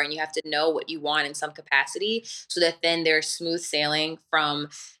you are, and you have to know what you want in some capacity so that then there's smooth sailing from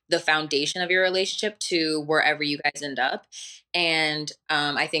the foundation of your relationship to wherever you guys end up. And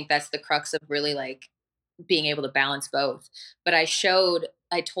I think that's the crux of really like being able to balance both. But I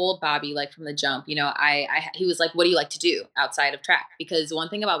told Bobby like from the jump, he was like, "What do you like to do outside of track?" Because one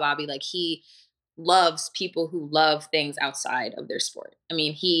thing about Bobby, like he loves people who love things outside of their sport. I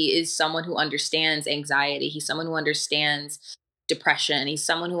mean, he is someone who understands anxiety. He's someone who understands depression. He's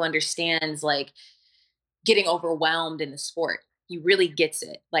someone who understands like getting overwhelmed in the sport. He really gets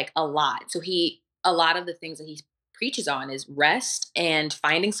it like a lot. So a lot of the things that he preaches on is rest and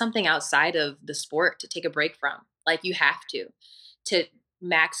finding something outside of the sport to take a break from. Like you have to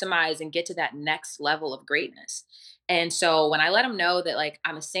maximize and get to that next level of greatness. And so when I let him know that like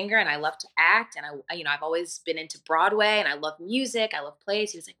I'm a singer and I love to act and I've always been into Broadway and I love music, I love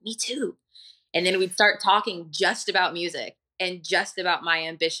plays, he was like, "Me too." And then we'd start talking just about music and just about my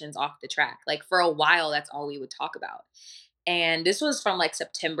ambitions off the track. Like for a while, that's all we would talk about. And this was from like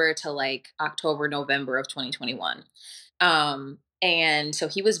September to like October, November of 2021. And so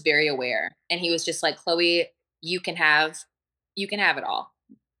he was very aware and he was just like, "Chloe, you can have, you can have it all.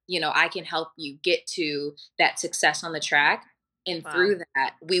 I can help you get to that success on the track. And Wow. through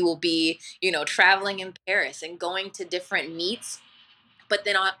that, we will be, traveling in Paris and going to different meets, but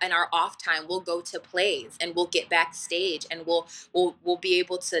then in our off time we'll go to plays and we'll get backstage and we'll be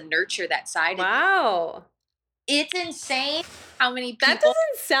able to nurture that side of you." Wow. It's insane how many That people.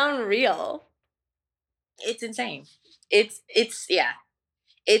 doesn't sound real. It's insane. It's yeah,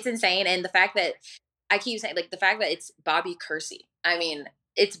 it's insane. And the fact that I keep saying, like, the fact that it's Bobby Kersey, I mean,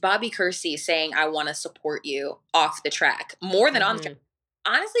 it's Bobby Kersey saying I want to support you off the track more than on the track. Mhm.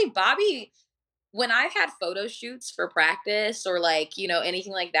 Honestly, Bobby, when I've had photo shoots for practice or like,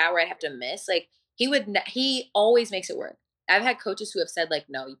 anything like that where I'd have to miss, like he always makes it work. I've had coaches who have said like,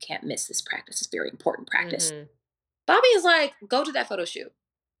 "No, you can't miss this practice. It's very important practice." Mhm. Bobby is like, "Go to that photo shoot.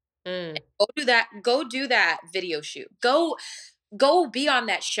 Mm. Go do that video shoot. Go be on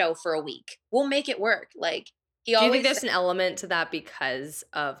that show for a week. We'll make it work." Like he Do you think always said, there's an element to that because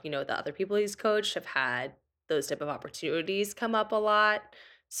of, the other people he's coached have had those type of opportunities come up a lot?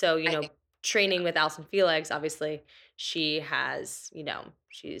 So, I think training with Alison Felix, obviously, she has,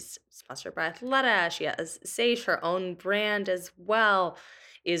 she's sponsored by Athleta. She has Sage, her own brand as well,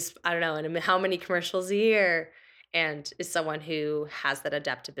 is, I don't know, in how many commercials a year, and is someone who has that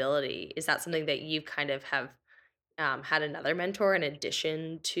adaptability. Is that something that you kind of have had another mentor in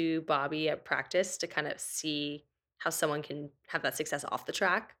addition to Bobby at practice to kind of see how someone can have that success off the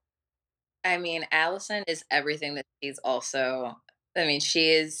track? I mean, Allison is everything that she's also. I mean, she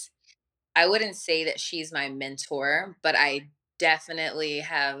is. I wouldn't say that she's my mentor, but I definitely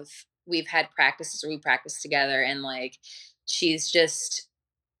have. We've had practices where we practice together, and like, she's just.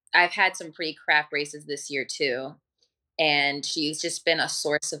 I've had some pretty crap races this year too, and she's just been a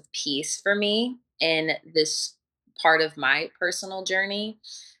source of peace for me in this part of my personal journey,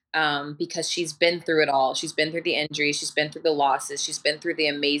 because she's been through it all. She's been through the injuries, she's been through the losses, she's been through the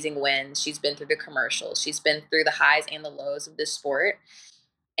amazing wins, she's been through the commercials, she's been through the highs and the lows of this sport.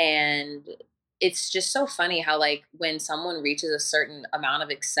 And it's just so funny how like when someone reaches a certain amount of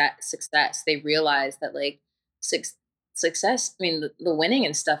success, they realize that like suc success, I mean, the winning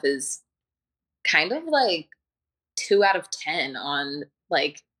and stuff is kind of like 2 out of 10 on,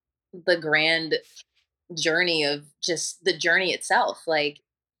 like, the grand journey of just the journey itself. Like,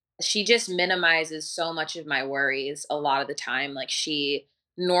 she just minimizes so much of my worries a lot of the time. Like, she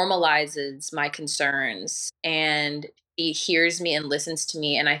normalizes my concerns, and she hears me and listens to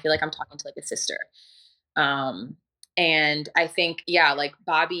me, and I feel like I'm talking to, like, a sister. Um, and I think, yeah, like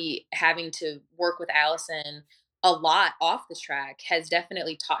Bobby having to work with Allison a lot off the track has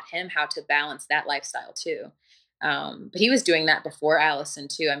definitely taught him how to balance that lifestyle too. But he was doing that before Allison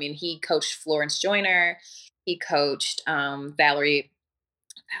too. I mean, he coached Florence Joyner, he coached Valerie,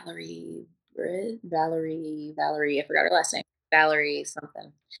 I forgot her last name. Valerie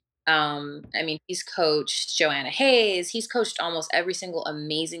something. I mean, he's coached Joanna Hayes. He's coached almost every single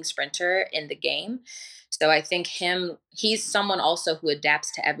amazing sprinter in the game. So I think he's someone also who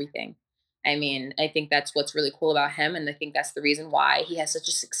adapts to everything. I mean, I think that's what's really cool about him. And I think that's the reason why he has such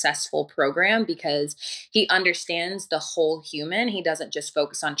a successful program, because he understands the whole human. He doesn't just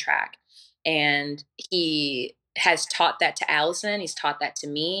focus on track. And he has taught that to Allison. He's taught that to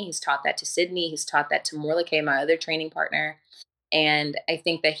me. He's taught that to Sydney. He's taught that to Morlake, my other training partner. And I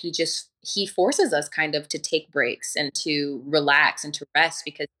think that he forces us kind of to take breaks and to relax and to rest,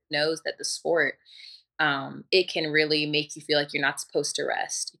 because he knows that the sport, it can really make you feel like you're not supposed to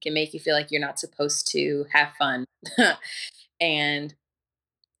rest. It can make you feel like you're not supposed to have fun. And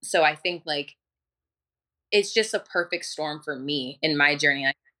so I think, like, it's just a perfect storm for me in my journey.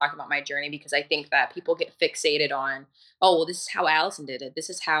 I talk about my journey because I think that people get fixated on, oh, well, this is how Allison did it. This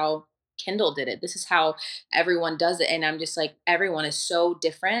is how Kendall did it. This is how everyone does it. And I'm just like, everyone is so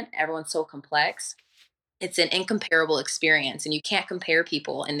different. Everyone's so complex. It's an incomparable experience. And you can't compare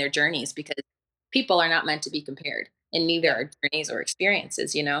people in their journeys, because people are not meant to be compared, and neither Yeah. are journeys or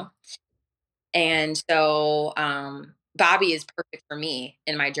experiences, you know? And so, Bobby is perfect for me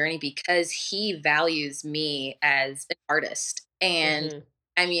in my journey because he values me as an artist. And Mhm.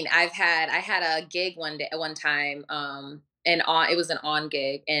 I mean, I had a gig one time, and it was an on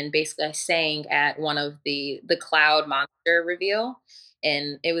gig, and basically I sang at one of the Cloud Monster reveal,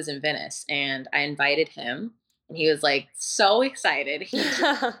 and it was in Venice, and I invited him, and he was like so excited.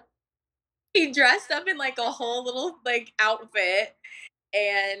 He dressed up in like a whole little like outfit,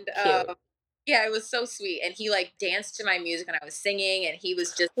 and Cute. yeah, it was so sweet, and he, like, danced to my music when I was singing, and he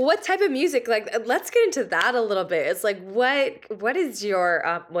was just What type of music? Like, let's get into that a little bit. It's like, what is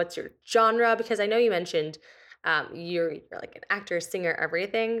your what's your genre? Because I know you mentioned you're like an actor, singer,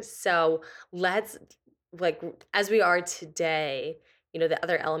 everything. So let's like as we are today, the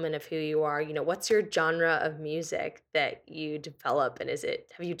other element of who you are. What's your genre of music that you develop, and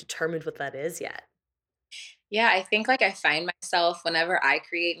have you determined what that is yet? yeah, I think, like, I find myself whenever I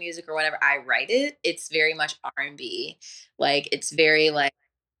create music or whenever I write it, it's very much R&B. Like, it's very, like,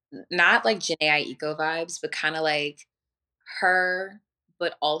 not like Jhené Aiko vibes, but kinda like her,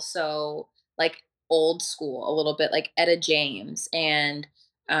 but also, like, old school a little bit, like Etta James and,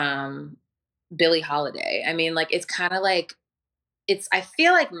 um, Billie Holiday. I mean, like, it's kinda like I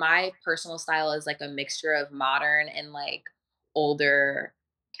feel like my personal style is like a mixture of modern and like older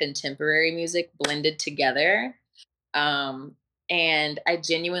contemporary music blended together. Um and I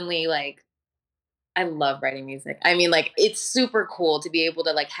genuinely like I love writing music. I mean, like, it's super cool to be able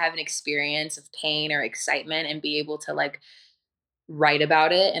to like have an experience of pain or excitement and be able to like write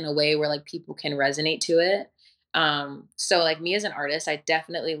about it in a way where like people can resonate to it. So like me as an artist, I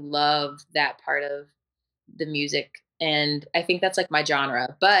definitely love that part of the music, and I think that's like my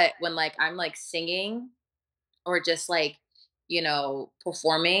genre. But when like I'm like singing or just like,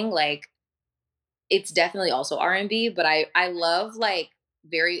 performing, like it's definitely also R&B, but I love like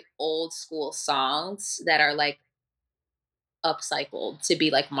very old school songs that are like upcycled to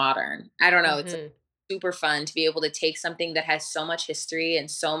be like modern. I don't know, it's Hmm. super fun to be able to take something that has so much history and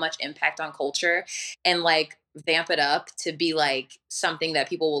so much impact on culture and like vamp it up to be like something that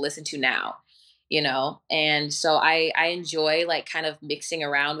people will listen to now, and so I enjoy like kind of mixing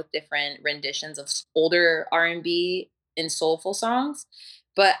around with different renditions of older R&B and soulful songs,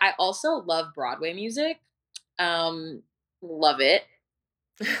 but I also love Broadway music. um Love it.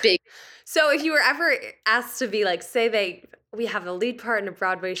 Big. So if you were ever asked to be like, say we have a lead part in a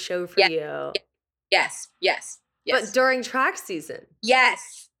Broadway show for Yes, you, yes, yes, but yes, during track season.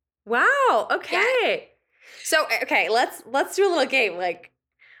 yes, Wow, yes. okay. So, okay, let's do a little game, like,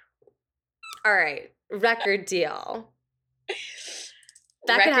 all right, record deal.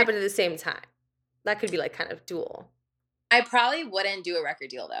 That could Record. happen at the same time. That could be, like, kind of dual. I probably wouldn't do a record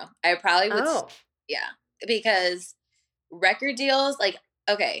deal though. I probably would, Oh. yeah, because record deals, like,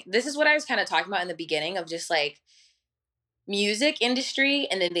 okay, this is what I was kind of talking about in the beginning of just like music industry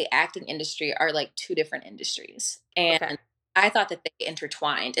and then the acting industry are like two different industries. Okay. And I thought that they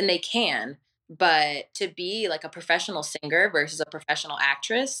intertwined, and they can, but to be like a professional singer versus a professional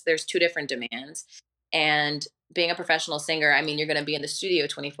actress, there's two different demands. And being a professional singer, I mean, you're going to be in the studio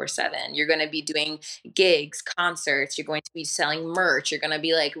 24/7. You're going to be doing gigs, concerts, you're going to be selling merch, you're going to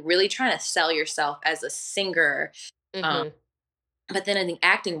be like really trying to sell yourself as a singer. Um, Mhm. but then in the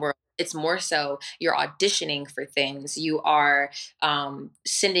acting world, it's more so you're auditioning for things. You are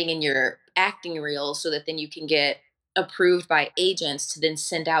sending in your acting reels so that then you can get approved by agents to then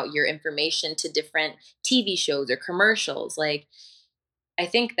send out your information to different TV shows or commercials. Like, I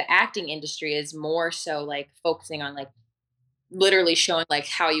think the acting industry is more so like focusing on like literally showing like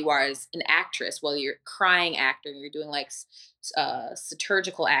how you are as an actress, whether you're crying acting, you're doing like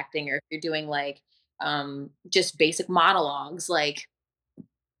satirical acting, or if you're doing like just basic monologues. Like,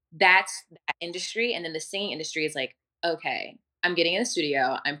 that's that industry. And then the singing industry is like, okay, I'm getting in the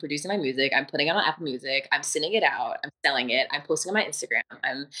studio, I'm producing my music, I'm putting it on Apple Music, I'm sending it out, I'm selling it, I'm posting on my Instagram,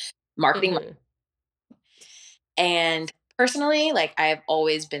 I'm marketing. Mhm. And personally, like, I've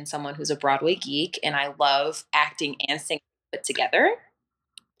always been someone who's a Broadway geek, and I love acting and singing put together.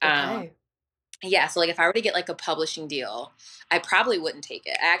 Um, Okay. yeah, so like if I were to get like a publishing deal, I probably wouldn't take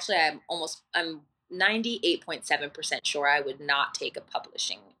it. Actually, I'm 98.7% sure I would not take a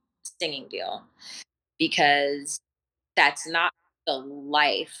publishing singing deal, because that's not the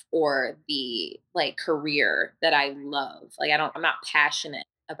life or the like career that I love. Like, I'm not passionate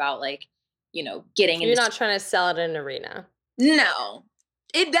about like, getting You're into. not trying to sell at an arena. No.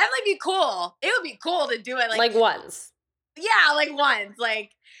 It'd definitely be cool. It would be cool to do it, like, Like once. yeah, like, once,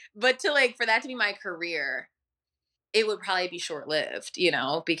 like, but to, like, for that to be my career, it would probably be short-lived,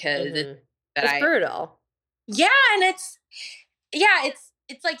 because it's Mhm. that It's I. brutal. Yeah, and it's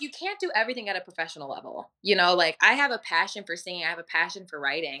like you can't do everything at a professional level, like, I have a passion for singing, I have a passion for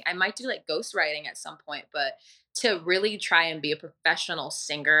writing. I might do, like, ghost writing at some point, but to really try and be a professional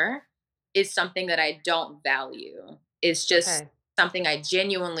singer is something that I don't value. It's just Okay. something I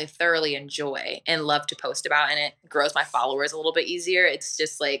genuinely thoroughly enjoy and love to post about, and it grows my followers a little bit easier. It's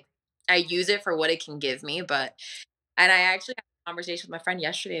just like I use it for what it can give me, but and I actually had a conversation with my friend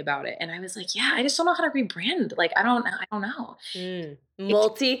yesterday about it, and I was like, "Yeah, I just don't know how to rebrand. Like, I don't know." Mm. It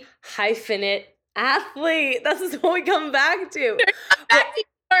Multi-hyphenate athlete. This is what we come back to. That's Well, the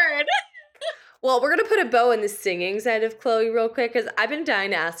word. well, we're gonna put a bow in the singing side of Chloe real quick because I've been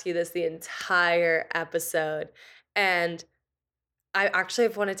dying to ask you this the entire episode, and I actually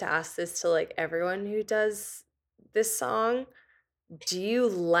have wanted to ask this to like everyone who does this song. Do you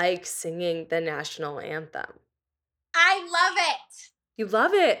like singing the national anthem? I love it. You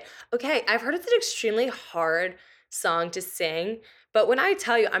love it. Okay, I've heard it's an extremely hard song to sing, but when I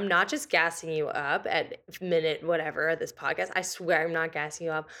tell you I'm not just gassing you up at minute whatever of this podcast, I swear I'm not gassing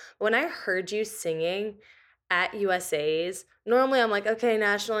you up. When I heard you singing at USA's, normally I'm like, okay,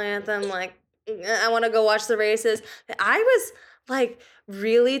 national anthem, like I want to go watch the races. I was like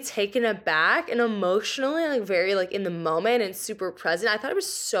really taken aback and emotionally like very like in the moment and super present. I thought it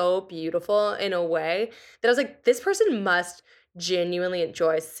was so beautiful in a way that I was like, this person must genuinely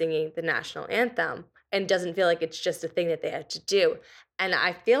enjoys singing the national anthem and doesn't feel like it's just a thing that they have to do. And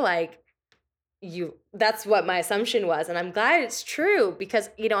I feel like that's what my assumption was. And I'm glad it's true because,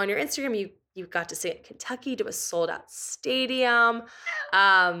 on your Instagram, you got to sing at Kentucky to a sold out stadium.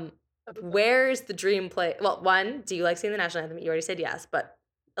 Um, where's the dream play? Well, one, do you like singing the national anthem? You already said yes, but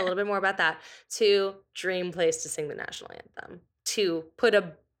a little bit more about that. Two, dream place to sing the national anthem. Two, put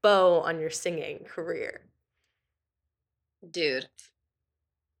a bow on your singing career. Dude.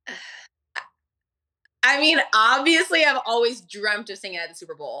 I mean, obviously, I've always dreamt of singing at the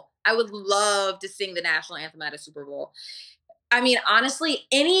Super Bowl. I would love to sing the national anthem at a Super Bowl. I mean, honestly,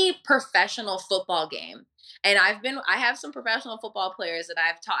 any professional football game. And I have some professional football players that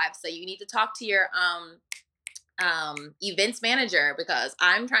I've taught. I've said, you need to talk to your events manager, because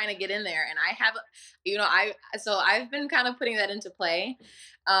I'm trying to get in there, and I have, I've been kind of putting that into play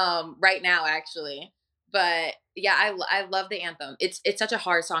right now, actually. But yeah, I love the anthem. It's such a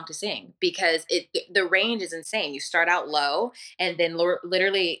hard song to sing because the range is insane. You start out low, and then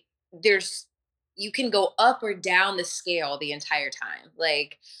literally there's you can go up or down the scale the entire time.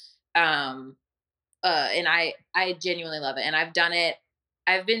 Like, um and I genuinely love it, and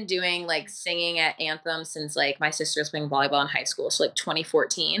I've been doing like singing at anthem since like my sister was playing volleyball in high school, so like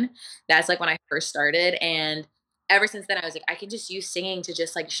 2014. That's like when I first started, and ever since then I was like, I can just use singing to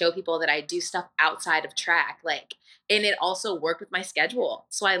just like show people that I do stuff outside of track, like, and it also worked with my schedule,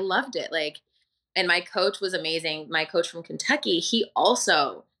 so I loved it. Like, and my coach was amazing. My coach from Kentucky, he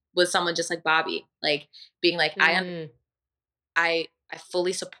also was someone just like Bobby, like being like, I Mm. I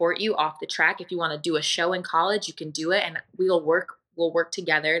fully support you off the track. If you want to do a show in college, you can do it, and we'll work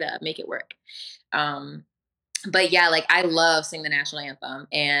together to make it work. Um, but yeah, like I love singing the national anthem,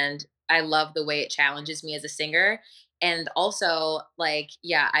 and I love the way it challenges me as a singer. And also, like,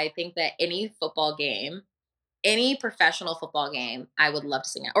 yeah, I think that any professional football game, I would love to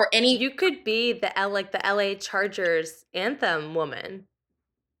sing it. Or any You could be the LA Chargers anthem woman.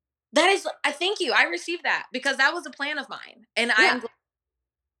 that is I thank you. I received that because that was a plan of mine. And Yeah.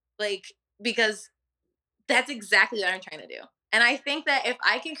 like because that's exactly what I'm trying to do. And I think that if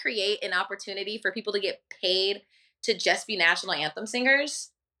I can create an opportunity for people to get paid to just be national anthem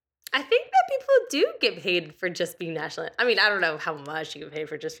singers, I think that people do get paid for just being national. I mean, I don't know how much you get paid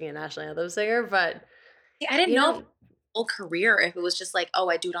for just being a national anthem singer, but see, I didn't you know if know, whole career if it was just like, oh,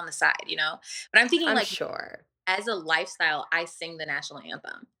 I do it on the side, you know? But I'm thinking I'm like sure. as a lifestyle, I sing the national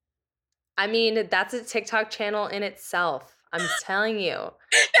anthem. I mean, that's a TikTok channel in itself. I'm telling you.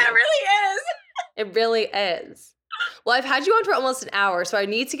 That really is. It really is. Well, I've had you on for almost an hour, so I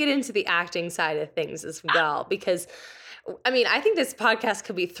need to get into the acting side of things as well because I mean, I think this podcast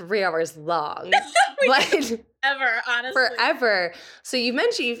could be 3 hours long, We could but ever, honestly. forever. So you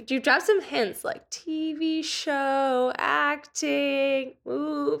mentioned you've dropped some hints like TV show, acting,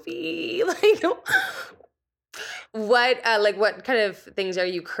 movie. What kind of things are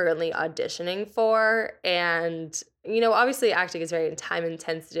you currently auditioning for? And obviously acting is very time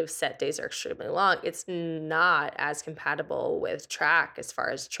intensive. Set days are extremely long. It's not as compatible with track as far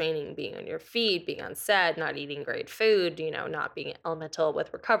as training, being on your feet, being on set, not eating great food, not being elemental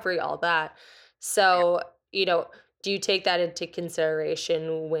with recovery, all that. So, you know, do you take that into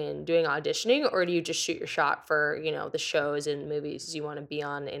consideration when doing auditioning, or do you just shoot your shot for, the shows and movies you want to be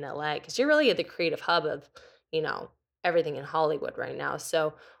on in LA? Because you're really at the creative hub of, you know, everything in Hollywood right now.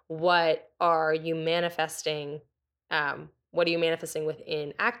 So, what are you manifesting? What are you manifesting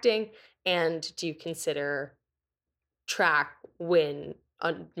within acting? And do you consider track when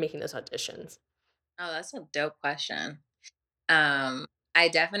making those auditions? Oh, that's a dope question. Um, I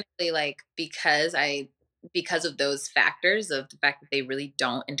definitely like because of those factors of the fact that they really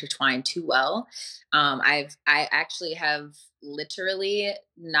don't intertwine too well. I actually have literally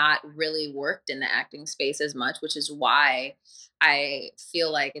not really worked in the acting space as much, which is why I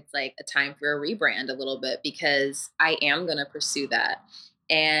feel like it's like a time for a rebrand a little bit because I am gonna pursue that.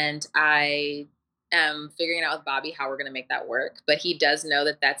 And I am figuring out with Bobby how we're going to make that work. But he does know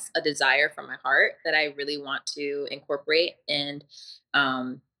that that's a desire from my heart that I really want to incorporate. And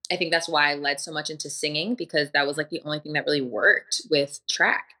I think that's why I led so much into singing because that was like the only thing that really worked with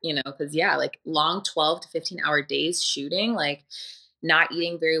track, you know, because yeah, like long 12 to 15-hour days shooting, like not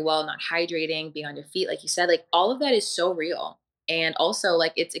eating very well, not hydrating, being on your feet, like you said, like all of that is so real. And also,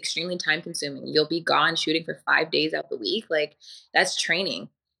 like, it's extremely time consuming. You'll be gone shooting for 5 days out the week. Like, that's training,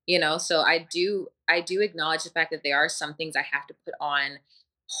 you know? So I do acknowledge the fact that there are some things I have to put on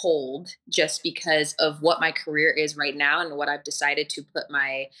hold just because of what my career is right now and what I've decided to put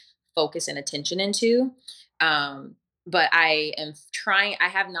my focus and attention into. Um, but I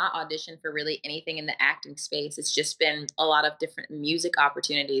have not auditioned for really anything in the acting space. It's just been a lot of different music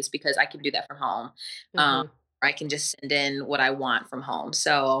opportunities because I can do that from home. Um, Hmm. or I can just send in what I want from home.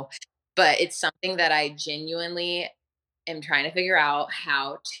 So, but it's something that I genuinely am trying to figure out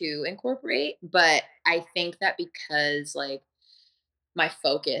how to incorporate. But I think that because like my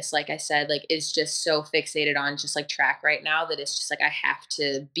focus, like I said, like is just so fixated on just like track right now that it's just like I have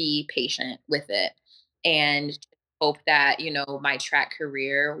to be patient with it and hope that, you know, my track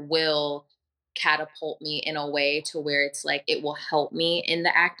career will catapult me in a way to where it's like it will help me in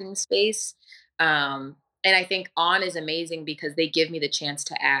the acting space. And I think On is amazing because they give me the chance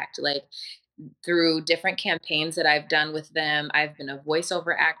to act. Like through different campaigns that I've done with them, I've been a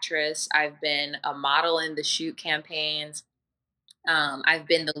voiceover actress, I've been a model in the shoot campaigns, I've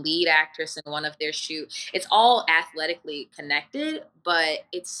been the lead actress in one of their shoot. It's all athletically connected, but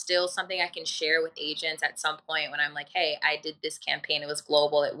it's still something I can share with agents at some point when I'm like, hey, I did this campaign. It was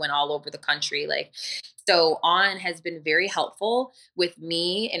global. It went all over the country. Like, so On has been very helpful with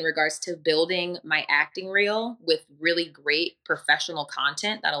me in regards to building my acting reel with really great professional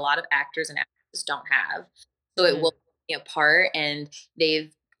content that a lot of actors and actresses don't have. So it will Hmm. set me apart, and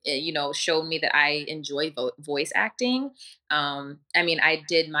they've you know shown me that I enjoy voice acting. I mean, I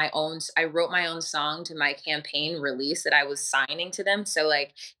wrote my own song to my campaign release that I was signing to them. So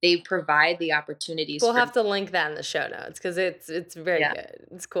like they provide the opportunities We'll for, have to link that in the show notes because it's very yeah. good.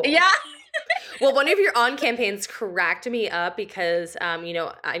 It's cool. Yeah. Well, one of your on campaigns cracked me up because,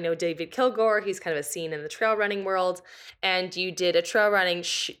 I know David Kilgore. He's kind of a scene in the trail running world, and you did a trail running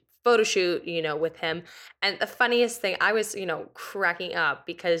photo shoot, with him. And the funniest thing, I was, cracking up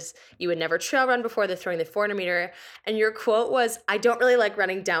because you would never trail run before the throwing the 400 meter. And your quote was, I don't really like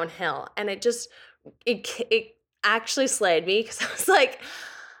running downhill. And it actually slayed me because I was like,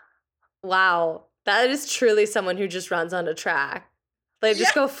 wow, that is truly someone who just runs on a track. They Yeah,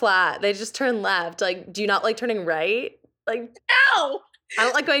 just go flat. They just turn left. Like, do you not like turning right? Like, no, I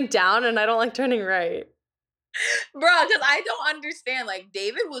don't like going down and I don't like turning right. bro, because I don't understand. Like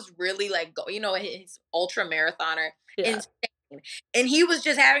David was really like, his ultra marathoner, Yeah, insane, and he was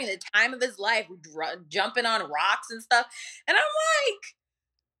just having the time of his life, jumping on rocks and stuff. And I'm like,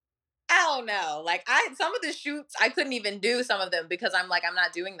 I don't know. Like some of the shoots I couldn't even do some of them because I'm like, I'm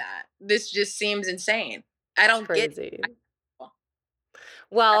not doing that. This just seems insane. I it's don't get crazy. it.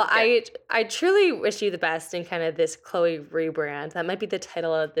 Well, I'm good. I truly wish you the best in kind of this Chloe rebrand. That might be the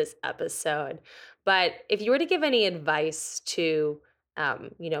title of this episode. But if you were to give any advice to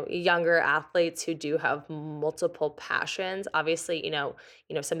younger athletes who do have multiple passions, obviously,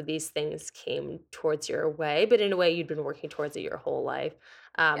 some of these things came towards your way, but in a way you'd been working towards it your whole life.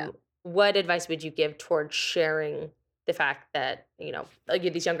 Yeah. What advice would you give towards sharing the fact that, like,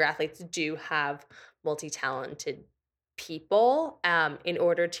 these younger athletes do have multi-talented people, in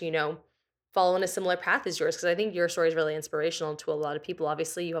order to, follow in a similar path as yours? Because I think your story is really inspirational to a lot of people.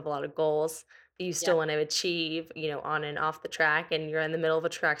 Obviously, you have a lot of goals that you Yeah. still want to achieve, on and off the track, and you're in the middle of a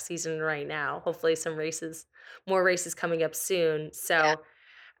track season right now. Hopefully, more races coming up soon. Yeah.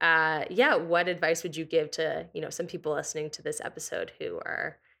 So, yeah, what advice would you give to, some people listening to this episode who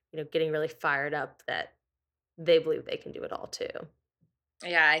are, getting really fired up that they believe they can do it all too?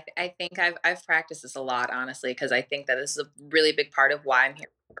 Yeah, I think I've practiced this a lot, honestly, because I think that this is a really big part of why I'm here.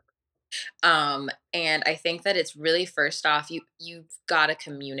 And I think that it's really, first off, you've got to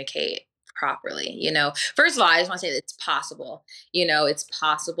communicate properly. First of all, I just want to say that it's possible. It's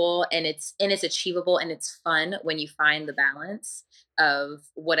possible, and it's achievable, and it's fun when you find the balance of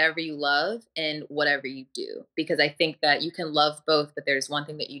whatever you love and whatever you do. Because I think that you can love both, but there's one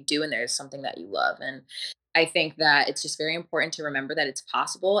thing that you do and there's something that you love. And I think that it's just very important to remember that it's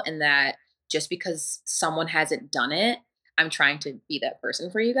possible, and that just because someone hasn't done it, I'm trying to be that person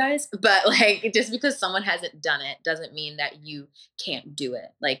for you guys. But like, just because someone hasn't done it doesn't mean that you can't do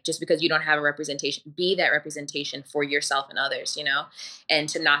it. Like, just because you don't have a representation, be that representation for yourself and others, and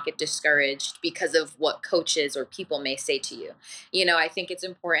to not get discouraged because of what coaches or people may say to you. I think it's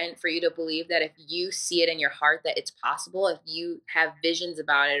important for you to believe that if you see it in your heart that it's possible, if you have visions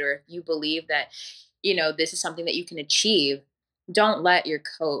about it, or if you believe that, this is something that you can achieve, don't let your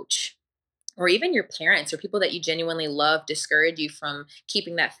coach or even your parents or people that you genuinely love discourage you from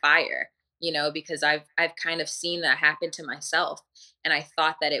keeping that fire. Because I've kind of seen that happen to myself, and I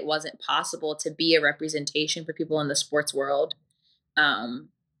thought that it wasn't possible to be a representation for people in the sports world, um,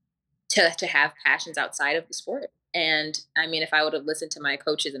 to have passions outside of the sport. And I mean, if I would have listened to my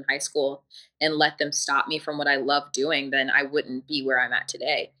coaches in high school and let them stop me from what I love doing, then I wouldn't be where I'm at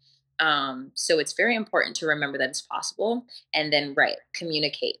today. So it's very important to remember that it's possible, and then, right,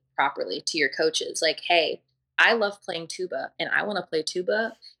 communicate properly to your coaches. Like, hey, I love playing tuba and I want to play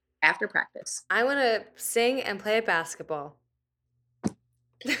tuba after practice. I want to sing and play basketball.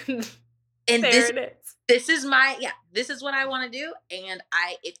 And There this it is. this is my yeah, this is what I want to do. And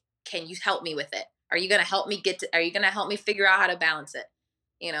can you help me with it? Are you gonna help me figure out how to balance it?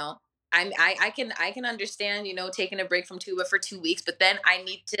 You know, I can understand, taking a break from tuba for 2 weeks, but then I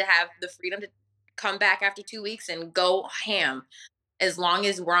need to have the freedom to come back after 2 weeks and go ham, as long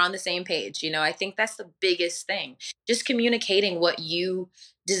as we're on the same page. I think that's the biggest thing. Just communicating what you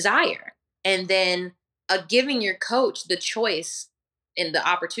desire, and then giving your coach the choice and the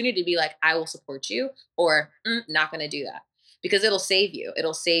opportunity to be like, I will support you, or not going to do that. Because it'll save you.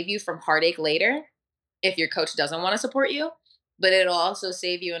 It'll save you from heartache later if your coach doesn't want to support you. But it'll also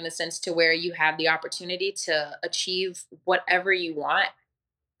save you in the sense to where you have the opportunity to achieve whatever you want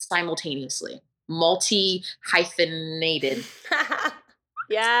simultaneously, multi hyphenated.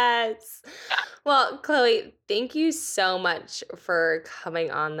 Yes. Well, Chloe, thank you so much for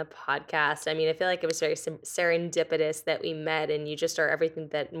coming on the podcast. I mean, I feel like it was very serendipitous that we met, and you just are everything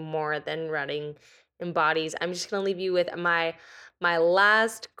that More Than Running embodies. I'm just going to leave you with my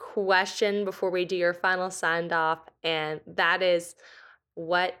last question before we do your final sign off, and that is,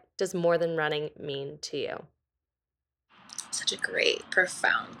 what does More Than Running mean to you? Such a great,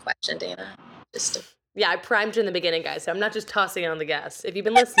 profound question, Dana. Just Yeah, I primed you in the beginning, guys, so I'm not just tossing it on the gas. If you've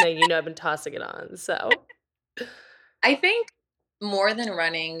been listening, I've been tossing it on. So, I think more than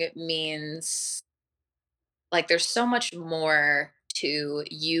running means, like, there's so much more to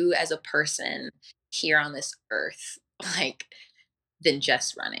you as a person here on this earth, like, than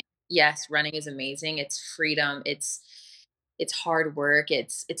just running. yes, running is amazing. It's freedom. It's hard work.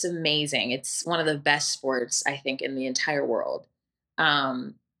 It's amazing. It's one of the best sports I think in the entire world.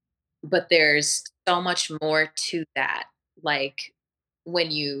 Um, but there's so much more to that. Like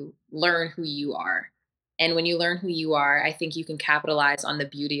when you learn who you are. And when you learn who you are, I think you can capitalize on the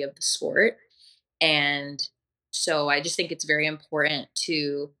beauty of the sport. And so I just think it's very important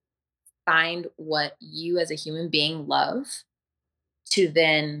to find what you as a human being love to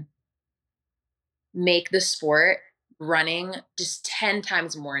then make the sport running just 10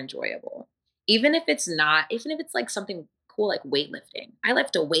 times more enjoyable. Even if it's like something cool like weightlifting. I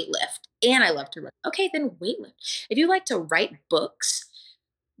love to weightlift and I love to run. Okay, then weightlift. If you like to write books.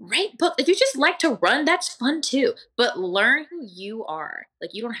 If you just like to run, that's fun too. But learn who you are.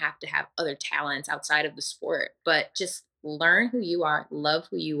 Like you don't have to have other talents outside of the sport, but just learn who you are, love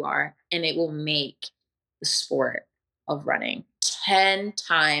who you are, and it will make the sport of running 10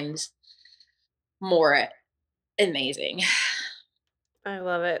 times more amazing. I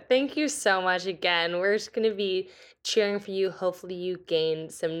love it. Thank you so much again. We're just going to be cheering for you. Hopefully, you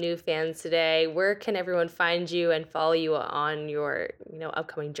gained some new fans today. Where can everyone find you and follow you on your,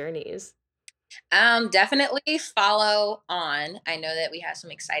 upcoming journeys? Definitely follow on. I know that we have some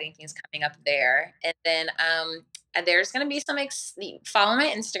exciting things coming up there. And then there's gonna be follow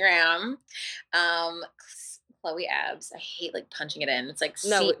my Instagram. Um Chloe Abs. I hate like punching it in. It's like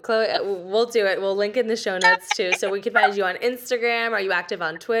No, C Chloe, we'll do it. We'll link in the show notes too. So we can find you on Instagram. Are you active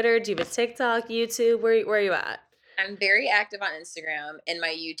on Twitter? Do you have a TikTok, YouTube? Where are you at? I'm very active on Instagram and my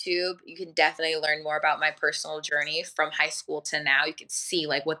YouTube. You can definitely learn more about my personal journey from high school to now. You can see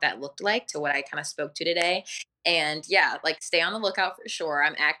like what that looked like to what I kind of spoke to today. And yeah, like stay on the lookout for sure.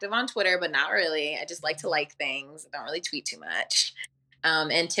 I'm active on Twitter, but not really. I just like things. I don't really tweet too much.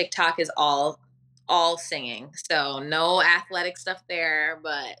 And TikTok is all singing. So no athletic stuff there,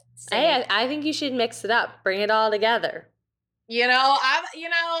 but Hey, singing. I think you should mix it up. Bring it all together. There's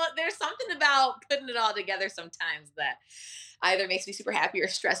something about putting it all together sometimes that either makes me super happy or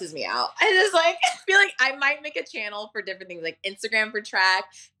stresses me out. I just like feel like I might make a channel for different things, like Instagram for track,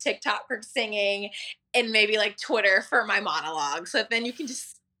 TikTok for singing, and maybe like Twitter for my monologue. So then you can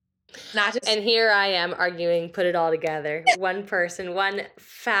just not just And here I am arguing, put it all together. One person, one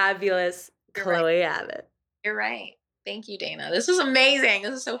fabulous you're right. Chloe Abbott. You're right. Thank you, Dana. This was amazing.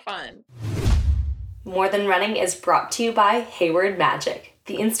 This is so fun. More Than Running is brought to you by Hayward Magic,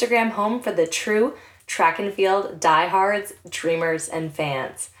 the Instagram home for the true track and field diehards, dreamers, and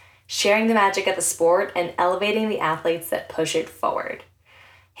fans, sharing the magic of the sport and elevating the athletes that push it forward.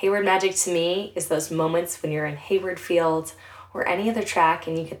 Hayward Magic to me is those moments when you're in Hayward Field or any other track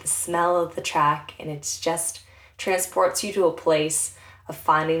and you get the smell of the track and it's just transports you to a place of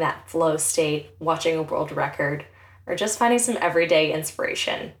finding that flow state, watching a world record, or just finding some everyday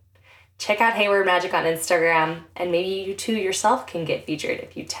inspiration. Check out Hayward Magic on Instagram, and maybe you too yourself can get featured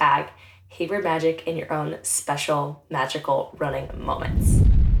if you tag Hayward Magic in your own special magical running moments.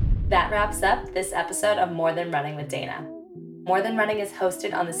 That wraps up this episode of More Than Running with Dana. More Than Running is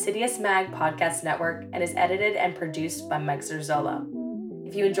hosted on the Citius Mag Podcast Network and is edited and produced by Mike Zerzolo.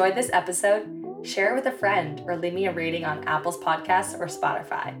 If you enjoyed this episode, share it with a friend or leave me a rating on Apple's Podcasts or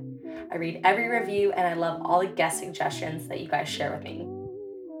Spotify. I read every review and I love all the guest suggestions that you guys share with me.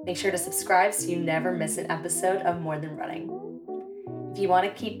 Make sure to subscribe so you never miss an episode of More Than Running. If you want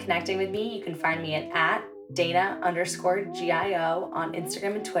to keep connecting with me, you can find me at Dana_GIO on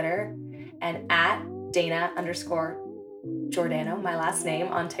Instagram and Twitter, and at Dana_Giordano, my last name,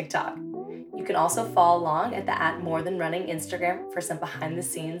 on TikTok. You can also follow along at the @More Than Running Instagram for some behind the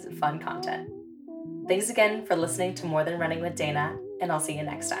scenes fun content. Thanks again for listening to More Than Running with Dana, and I'll see you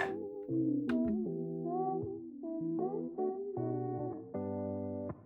next time.